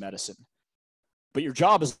practice medicine, but your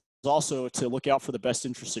job is also to look out for the best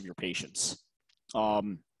interests of your patients.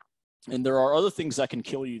 And there are other things that can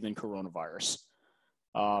kill you than coronavirus.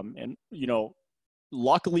 And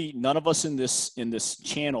luckily none of us in this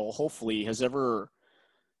channel, hopefully, has ever,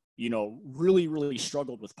 really, really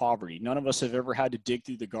struggled with poverty. None of us have ever had to dig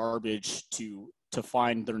through the garbage to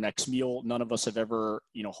find their next meal. None of us have ever,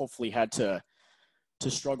 hopefully had to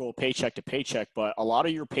struggle paycheck to paycheck, but a lot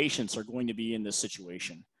of your patients are going to be in this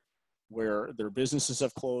situation where their businesses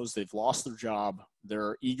have closed, they've lost their job,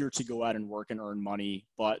 they're eager to go out and work and earn money,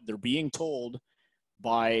 but they're being told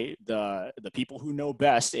by the people who know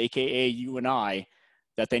best, AKA you and I,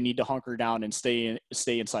 that they need to hunker down and stay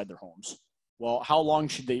inside their homes. Well, how long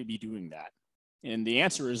should they be doing that? And the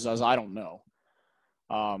answer is, I don't know.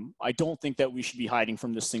 I don't think that we should be hiding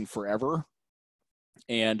from this thing forever.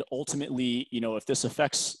 And ultimately, if this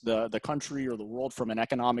affects the country or the world from an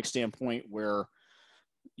economic standpoint where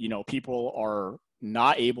people are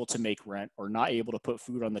not able to make rent or not able to put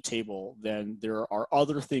food on the table, then there are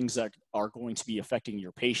other things that are going to be affecting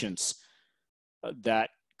your patients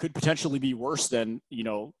that could potentially be worse than, you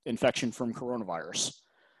know, infection from coronavirus.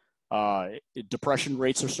 Depression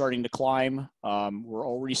rates are starting to climb. We're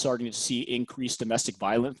already starting to see increased domestic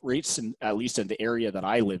violence rates, at least in the area that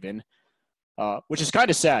I live in, which is kind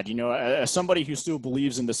of sad. You know, as somebody who still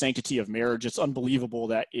believes in the sanctity of marriage, it's unbelievable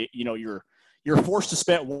that you know, you're forced to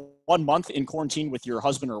spend 1 month in quarantine with your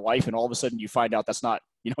husband or wife, and all of a sudden you find out that's not,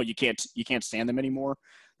 you know, you can't stand them anymore.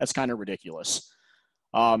 That's kind of ridiculous.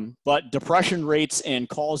 But depression rates and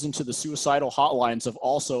calls into the suicidal hotlines have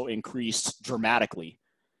also increased dramatically.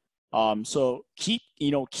 So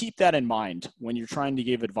keep that in mind when you're trying to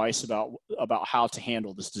give advice about how to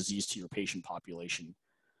handle this disease to your patient population.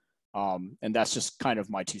 And that's just kind of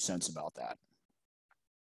my 2 cents about that.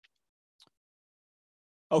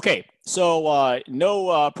 Okay, so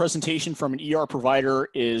no presentation from an ER provider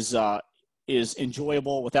is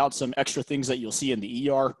enjoyable without some extra things that you'll see in the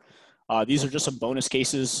ER. These are just some bonus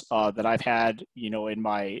cases that I've had, you know, in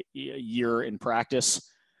my year in practice.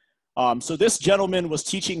 So this gentleman was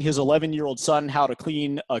teaching his 11-year-old son how to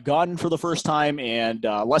clean a gun for the first time, and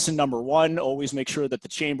lesson number 1, always make sure that the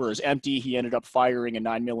chamber is empty. He ended up firing a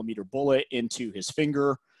 9mm bullet into his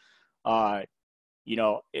finger. You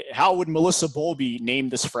know, how would Melissa Bowlby name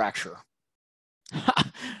this fracture?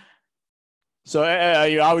 So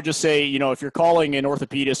I would just say, you know, if you're calling an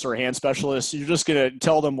orthopedist or a hand specialist, you're just going to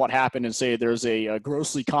tell them what happened and say there's a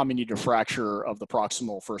grossly comminuted fracture of the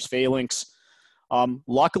proximal first phalanx.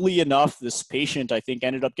 Luckily enough, this patient, I think,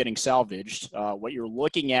 ended up getting salvaged. What you're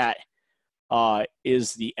looking at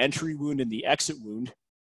is the entry wound and the exit wound.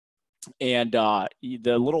 And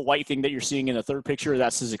the little white thing that you're seeing in the third picture,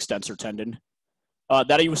 that's his extensor tendon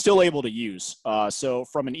that he was still able to use. So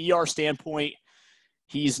from an ER standpoint,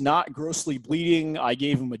 he's not grossly bleeding. I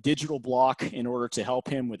gave him a digital block in order to help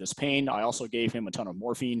him with his pain. I also gave him a ton of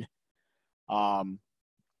morphine. And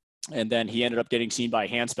then he ended up getting seen by a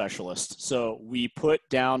hand specialist. So we put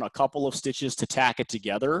down a couple of stitches to tack it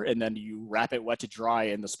together, and then you wrap it wet to dry.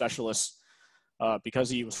 And the specialist, because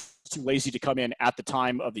he was too lazy to come in at the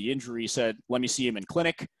time of the injury, said, let me see him in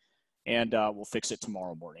clinic, and we'll fix it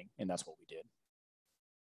tomorrow morning. And that's what we did.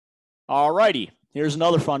 All righty, here's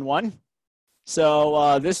another fun one.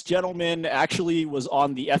 So this gentleman actually was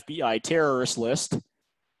on the FBI terrorist list.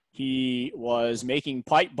 He was making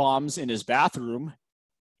pipe bombs in his bathroom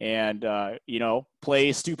and, you know,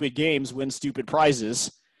 play stupid games, win stupid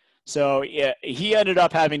prizes. So yeah, he ended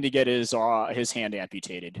up having to get his hand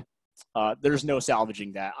amputated. There's no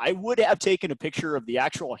salvaging that. I would have taken a picture of the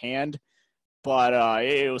actual hand, but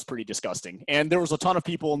it was pretty disgusting. And there was a ton of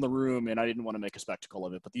people in the room, and I didn't want to make a spectacle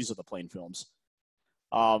of it, but these are the plain films.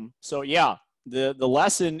 So yeah, the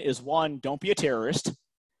lesson is 1, don't be a terrorist.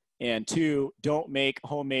 And 2, don't make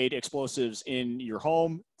homemade explosives in your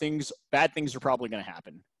home. Bad things are probably going to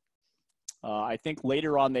happen. I think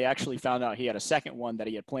later on, they actually found out he had a second one that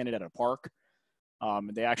he had planted at a park.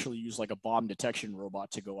 They actually used like a bomb detection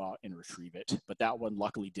robot to go out and retrieve it. But that one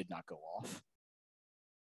luckily did not go off.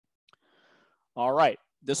 All right.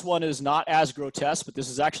 This one is not as grotesque, but this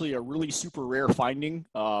is actually a really super rare finding.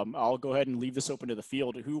 I'll go ahead and leave this open to the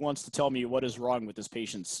field. Who wants to tell me what is wrong with this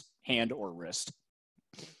patient's hand or wrist?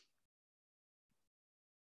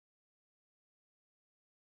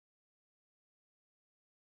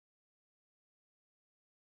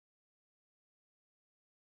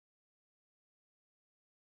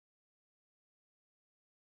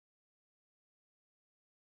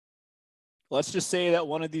 Let's just say that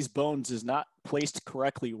one of these bones is not placed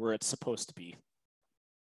correctly where it's supposed to be.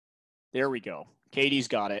 There we go. Katie's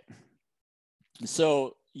got it.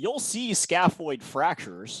 So you'll see scaphoid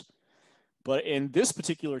fractures, but in this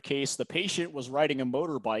particular case, the patient was riding a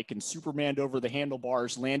motorbike and Supermaned over the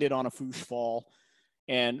handlebars, landed on a foosh fall,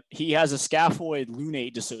 and he has a scaphoid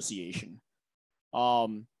lunate dissociation.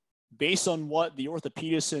 Based on what the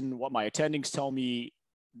orthopedist and what my attendings tell me,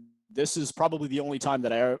 this is probably the only time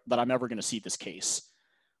that I'm ever going to see this case.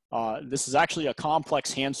 This is actually a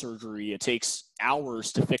complex hand surgery. It takes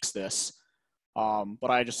hours to fix this, but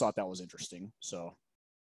I just thought that was interesting. So,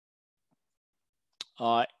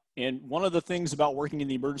 and one of the things about working in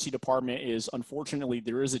the emergency department is, unfortunately,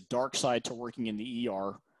 there is a dark side to working in the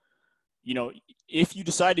ER. You know, if you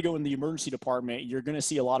decide to go in the emergency department, you're going to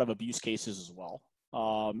see a lot of abuse cases as well.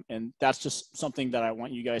 And that's just something that I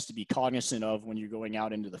want you guys to be cognizant of when you're going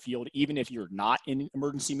out into the field, even if you're not in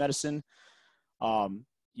emergency medicine.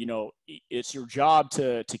 You know, it's your job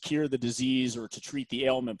to cure the disease or to treat the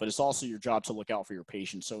ailment, but it's also your job to look out for your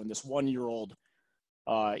patient. So in this 1-year-old,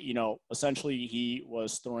 you know, essentially he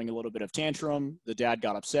was throwing a little bit of tantrum. The dad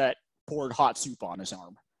got upset, poured hot soup on his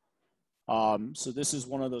arm. So this is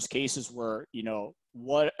one of those cases where, you know,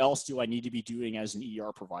 what else do I need to be doing as an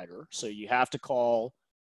ER provider? So you have to call,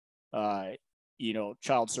 you know,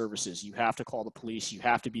 child services, you have to call the police, you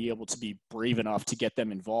have to be able to be brave enough to get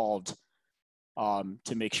them involved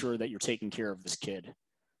to make sure that you're taking care of this kid.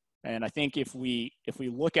 And I think if we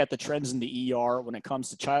look at the trends in the ER when it comes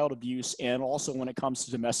to child abuse and also when it comes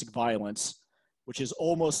to domestic violence, which is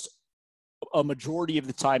almost a majority of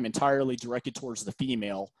the time entirely directed towards the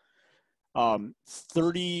female,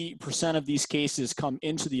 30% of these cases come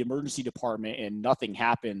into the emergency department and nothing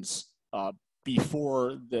happens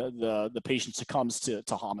before the patient succumbs to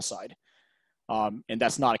homicide. And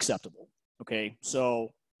that's not acceptable. Okay, so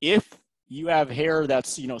if you have hair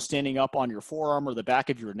that's, you know, standing up on your forearm or the back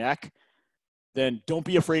of your neck, then don't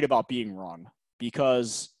be afraid about being wrong,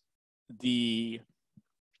 because the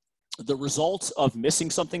results of missing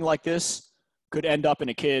something like this could end up in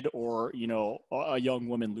a kid or, you know, a young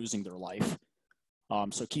woman losing their life.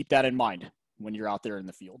 So keep that in mind when you're out there in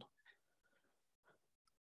the field.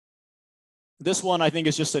 This one I think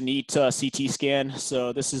is just a neat CT scan.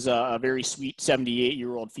 So this is a very sweet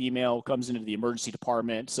 78-year-old female, comes into the emergency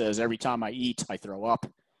department, says, every time I eat, I throw up.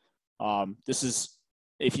 This is,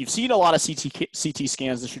 if you've seen a lot of CT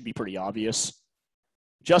scans, this should be pretty obvious.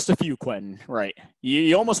 Just a few, Quentin, right?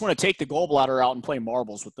 You almost want to take the gallbladder out and play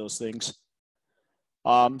marbles with those things.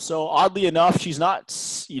 So oddly enough, she's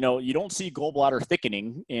not, you know, you don't see gallbladder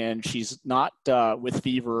thickening, and she's not with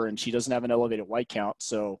fever, and she doesn't have an elevated white count.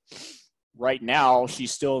 So right now, she's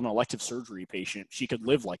still an elective surgery patient. She could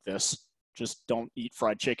live like this. Just don't eat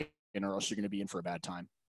fried chicken or else you're going to be in for a bad time.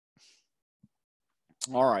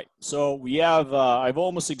 All right, so we have, I've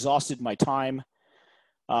almost exhausted my time,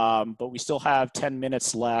 but we still have 10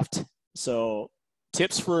 minutes left. So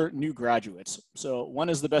tips for new graduates. So when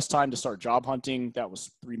is the best time to start job hunting? That was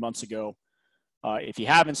 3 months ago. If you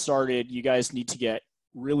haven't started, you guys need to get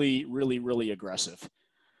really, really, really aggressive.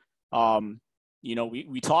 You know,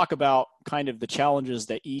 we talk about kind of the challenges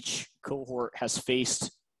that each cohort has faced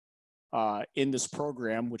in this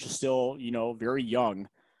program, which is still, you know, very young.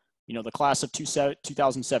 You know, the class of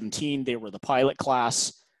 2017, they were the pilot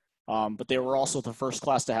class, but they were also the first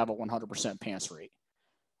class to have a 100% pass rate.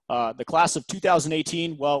 The class of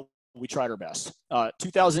 2018, well, we tried our best.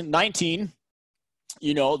 2019,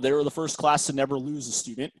 you know, they were the first class to never lose a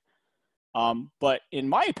student. But in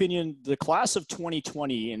my opinion, the class of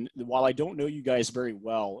 2020, and while I don't know you guys very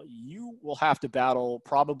well, you will have to battle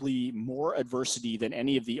probably more adversity than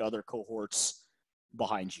any of the other cohorts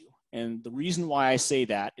behind you. And the reason why I say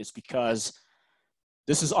that is because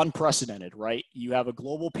this is unprecedented, right? You have a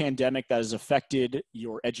global pandemic that has affected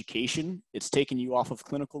your education. It's taken you off of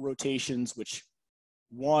clinical rotations, which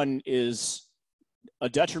one is a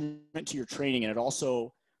detriment to your training, and it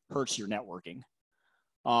also hurts your networking.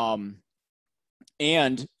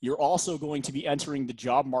 And you're also going to be entering the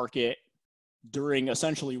job market during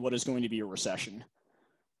essentially what is going to be a recession.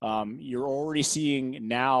 You're already seeing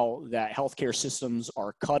now that healthcare systems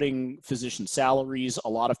are cutting physician salaries. A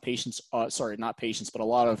lot of patients, sorry, not patients, but a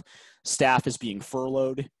lot of staff is being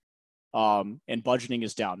furloughed, and budgeting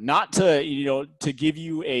is down. Not to, you know, to give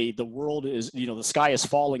you the world is, you know, the sky is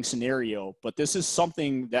falling scenario, but this is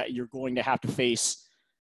something that you're going to have to face,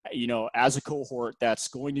 you know, as a cohort that's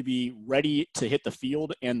going to be ready to hit the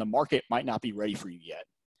field, and the market might not be ready for you yet.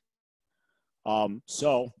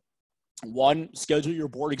 So one, schedule your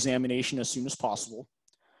board examination as soon as possible,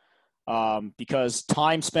 because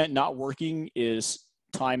time spent not working is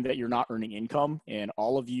time that you're not earning income. And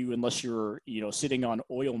all of you, unless you're, you know, sitting on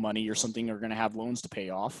oil money or something, are going to have loans to pay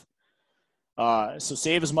off. So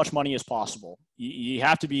save as much money as possible. You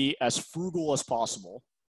have to be as frugal as possible.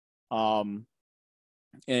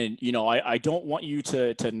 And, you know, I don't want you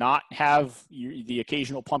to not have the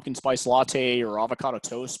occasional pumpkin spice latte or avocado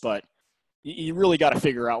toast, but you really got to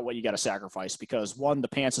figure out what you got to sacrifice, because one, the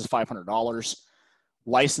pants is $500.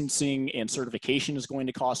 Licensing and certification is going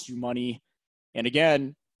to cost you money. And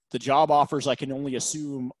again, the job offers, I can only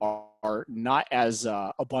assume, are not as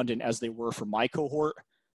abundant as they were for my cohort,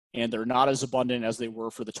 and they're not as abundant as they were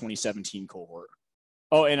for the 2017 cohort.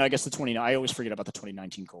 Oh, and I guess I always forget about the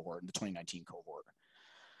 2019 cohort and the 2019 cohort.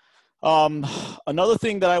 Another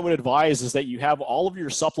thing that I would advise is that you have all of your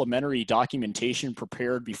supplementary documentation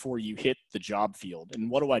prepared before you hit the job field. And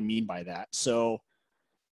what do I mean by that? So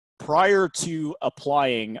prior to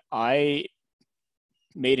applying, I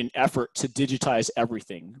made an effort to digitize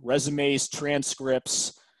everything: resumes,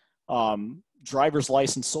 transcripts, driver's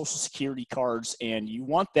license, social security cards, and you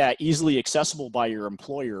want that easily accessible by your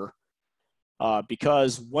employer,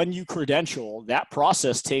 because when you credential, that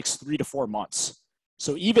process takes 3 to 4 months.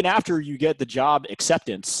 So even after you get the job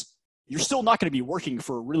acceptance, you're still not going to be working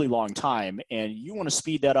for a really long time, and you want to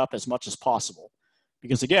speed that up as much as possible.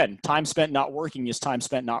 Because again, time spent not working is time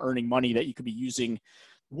spent not earning money that you could be using,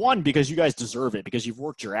 one, because you guys deserve it because you've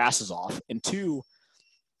worked your asses off, and two,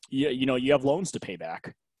 you have loans to pay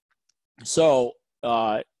back. So,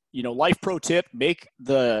 life pro tip, make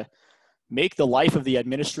the life of the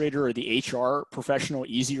administrator or the HR professional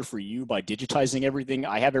easier for you by digitizing everything.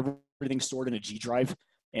 I have everything stored in a G drive,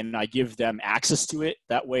 and I give them access to it.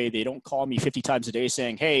 That way they don't call me 50 times a day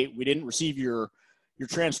saying, hey, we didn't receive your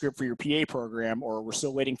transcript for your PA program, or we're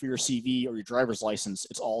still waiting for your CV or your driver's license.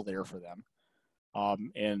 It's all there for them.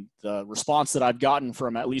 And the response that I've gotten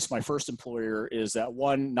from at least my first employer is that,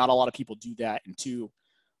 one, not a lot of people do that, and two,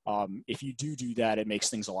 if you do that, it makes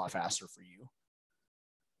things a lot faster for you.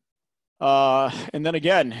 And then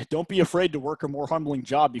again, don't be afraid to work a more humbling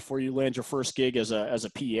job before you land your first gig as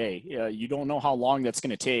a PA. You don't know how long that's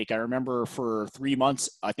going to take. I remember for 3 months,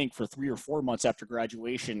 I think for 3 or 4 months after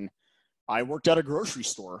graduation, I worked at a grocery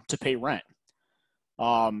store to pay rent.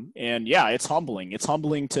 And yeah, it's humbling. It's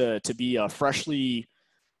humbling to be a freshly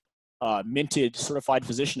minted certified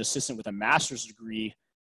physician assistant with a master's degree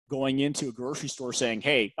going into a grocery store saying,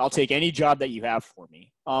 hey, I'll take any job that you have for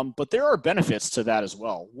me. But there are benefits to that as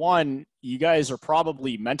well. One, you guys are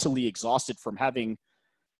probably mentally exhausted from having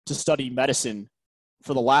to study medicine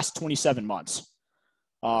for the last 27 months.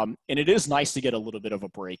 And it is nice to get a little bit of a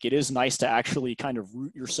break. It is nice to actually kind of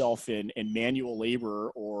root yourself in manual labor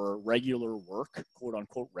or regular work, quote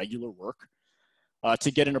unquote, regular work,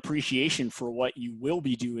 to get an appreciation for what you will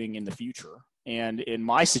be doing in the future. And in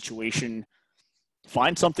my situation,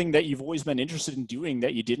 find something that you've always been interested in doing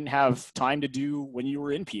that you didn't have time to do when you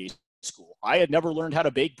were in PA school. I had never learned how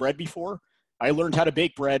to bake bread before. I learned how to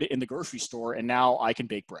bake bread in the grocery store, and now I can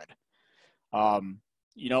bake bread.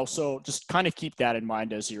 So just kind of keep that in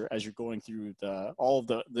mind as you're going through all of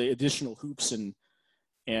the additional hoops and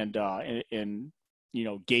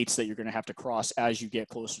gates that you're going to have to cross as you get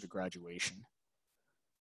closer to graduation.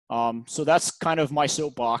 So that's kind of my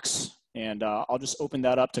soapbox. And I'll just open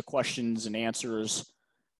that up to questions and answers.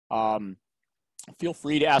 Feel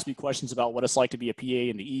free to ask me questions about what it's like to be a PA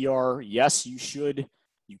in the ER. Yes, you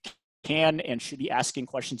can and should be asking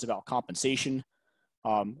questions about compensation.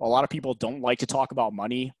 A lot of people don't like to talk about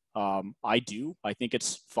money. I do. I think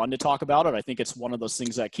it's fun to talk about it. I think it's one of those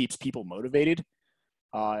things that keeps people motivated.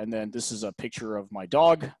 And then this is a picture of my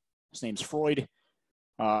dog. His name's Freud.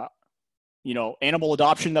 Animal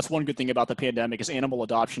adoption, that's one good thing about the pandemic, is animal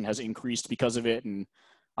adoption has increased because of it. And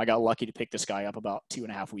I got lucky to pick this guy up about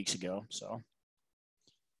 2.5 weeks ago. So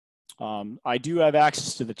I do have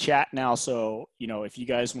access to the chat now. So, if you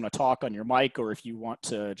guys want to talk on your mic, or if you want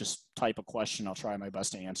to just type a question, I'll try my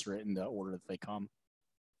best to answer it in the order that they come.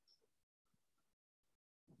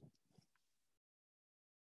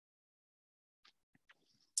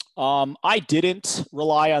 I didn't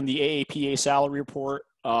rely on the AAPA salary report.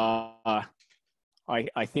 I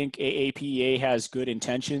think AAPA has good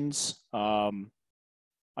intentions.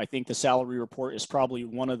 I think the salary report is probably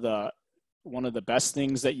one of the best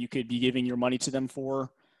things that you could be giving your money to them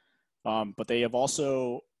for. But they have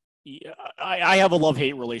also, I have a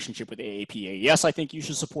love-hate relationship with AAPA. Yes, I think you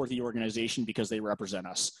should support the organization because they represent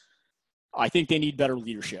us. I think they need better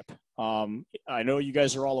leadership. I know you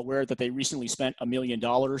guys are all aware that they recently spent $1 million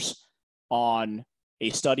on a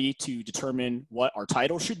study to determine what our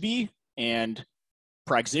title should be, and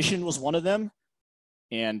praxitian was one of them,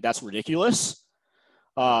 and that's ridiculous.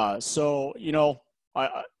 To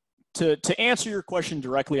answer your question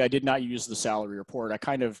directly, I did not use the salary report. I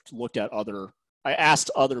kind of looked at I asked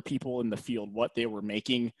other people in the field what they were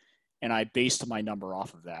making, and I based my number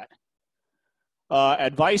off of that.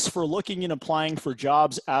 Advice for looking and applying for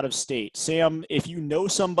jobs out of state. Sam, if you know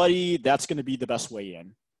somebody, that's going to be the best way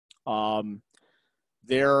in.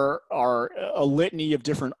 There are a litany of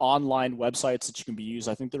different online websites that you can be used.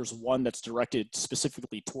 I think there's one that's directed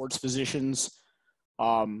specifically towards physicians.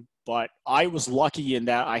 But I was lucky in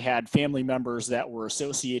that I had family members that were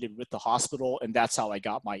associated with the hospital, and that's how I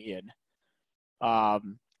got my in.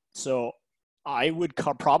 So I would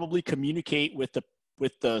probably communicate with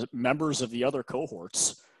the members of the other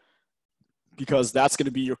cohorts, because that's going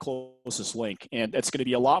to be your closest link. And it's going to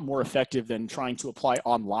be a lot more effective than trying to apply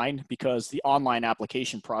online, because the online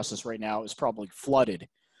application process right now is probably flooded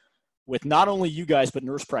with not only you guys, but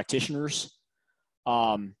nurse practitioners.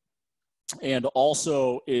 And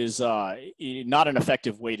also is not an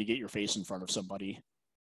effective way to get your face in front of somebody.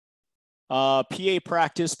 PA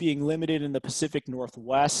practice being limited in the Pacific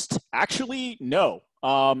Northwest. Actually, no.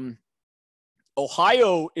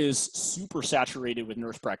 Ohio is super saturated with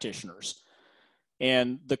nurse practitioners.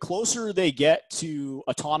 And the closer they get to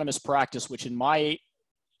autonomous practice, which in my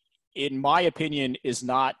opinion it's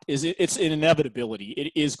an inevitability.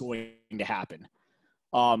 It is going to happen.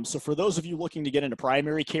 So for those of you looking to get into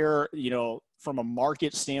primary care, from a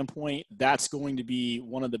market standpoint, that's going to be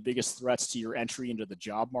one of the biggest threats to your entry into the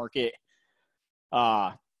job market.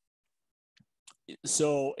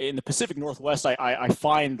 So in the Pacific Northwest, I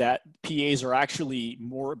find that PAs are actually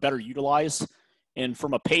better utilized. And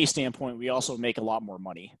from a pay standpoint, we also make a lot more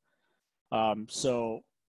money. So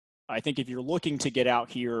I think if you're looking to get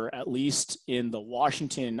out here, at least in the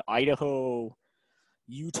Washington, Idaho,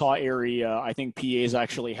 Utah area, I think PAs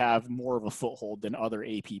actually have more of a foothold than other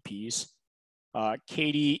APPs.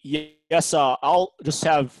 Katie, yes, I'll just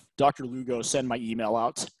have Dr. Lugo send my email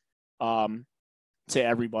out to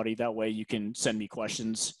everybody. That way you can send me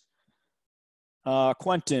questions.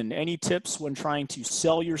 Quentin, any tips when trying to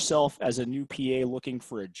sell yourself as a new PA looking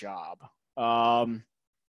for a job?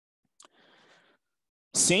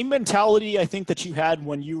 Same mentality, I think, that you had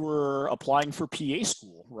when you were applying for PA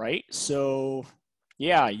school, right? So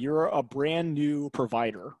yeah, you're a brand new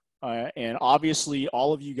provider. And obviously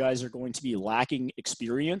all of you guys are going to be lacking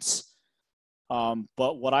experience.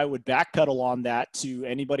 But what I would backpedal on that to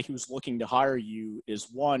anybody who's looking to hire you is,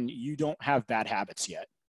 one, you don't have bad habits yet.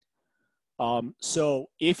 So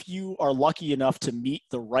if you are lucky enough to meet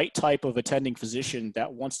the right type of attending physician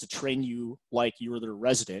that wants to train you like you're their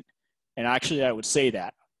resident, and actually I would say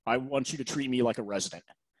that, I want you to treat me like a resident.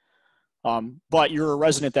 But you're a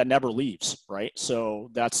resident that never leaves, right? So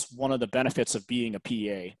that's one of the benefits of being a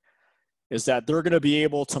PA, is that they're going to be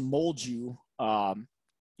able to mold you,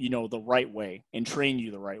 the right way and train you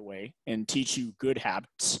the right way and teach you good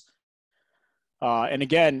habits. And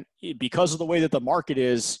again, because of the way that the market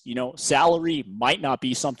is, salary might not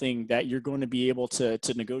be something that you're going to be able to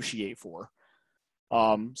negotiate for.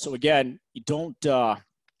 So again, you don't,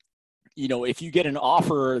 if you get an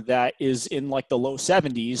offer that is in like the low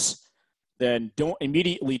 70s, then don't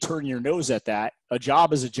immediately turn your nose at that. A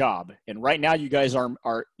job is a job. And right now you guys are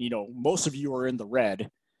most of you are in the red,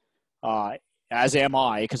 as am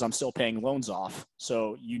I, because I'm still paying loans off.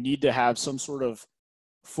 So you need to have some sort of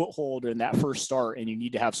foothold in that first start, and you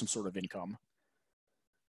need to have some sort of income.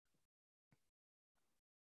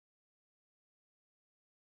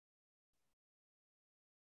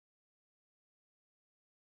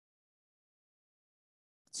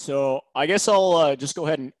 So I guess I'll just go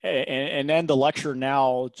ahead and end the lecture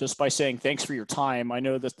now just by saying thanks for your time. I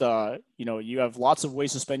know that you have lots of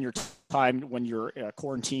ways to spend your time when you're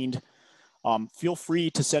quarantined. Feel free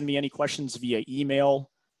to send me any questions via email.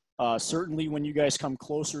 Certainly when you guys come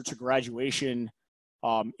closer to graduation,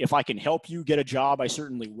 if I can help you get a job, I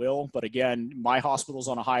certainly will. But again, my hospital's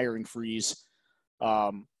on a hiring freeze.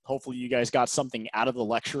 Hopefully you guys got something out of the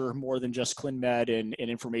lecture more than just ClinMed and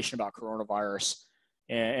information about coronavirus.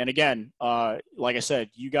 And again, like I said,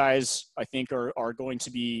 you guys, I think, are going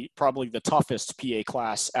to be probably the toughest PA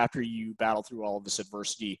class after you battle through all of this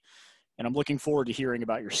adversity. And I'm looking forward to hearing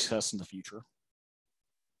about your success in the future.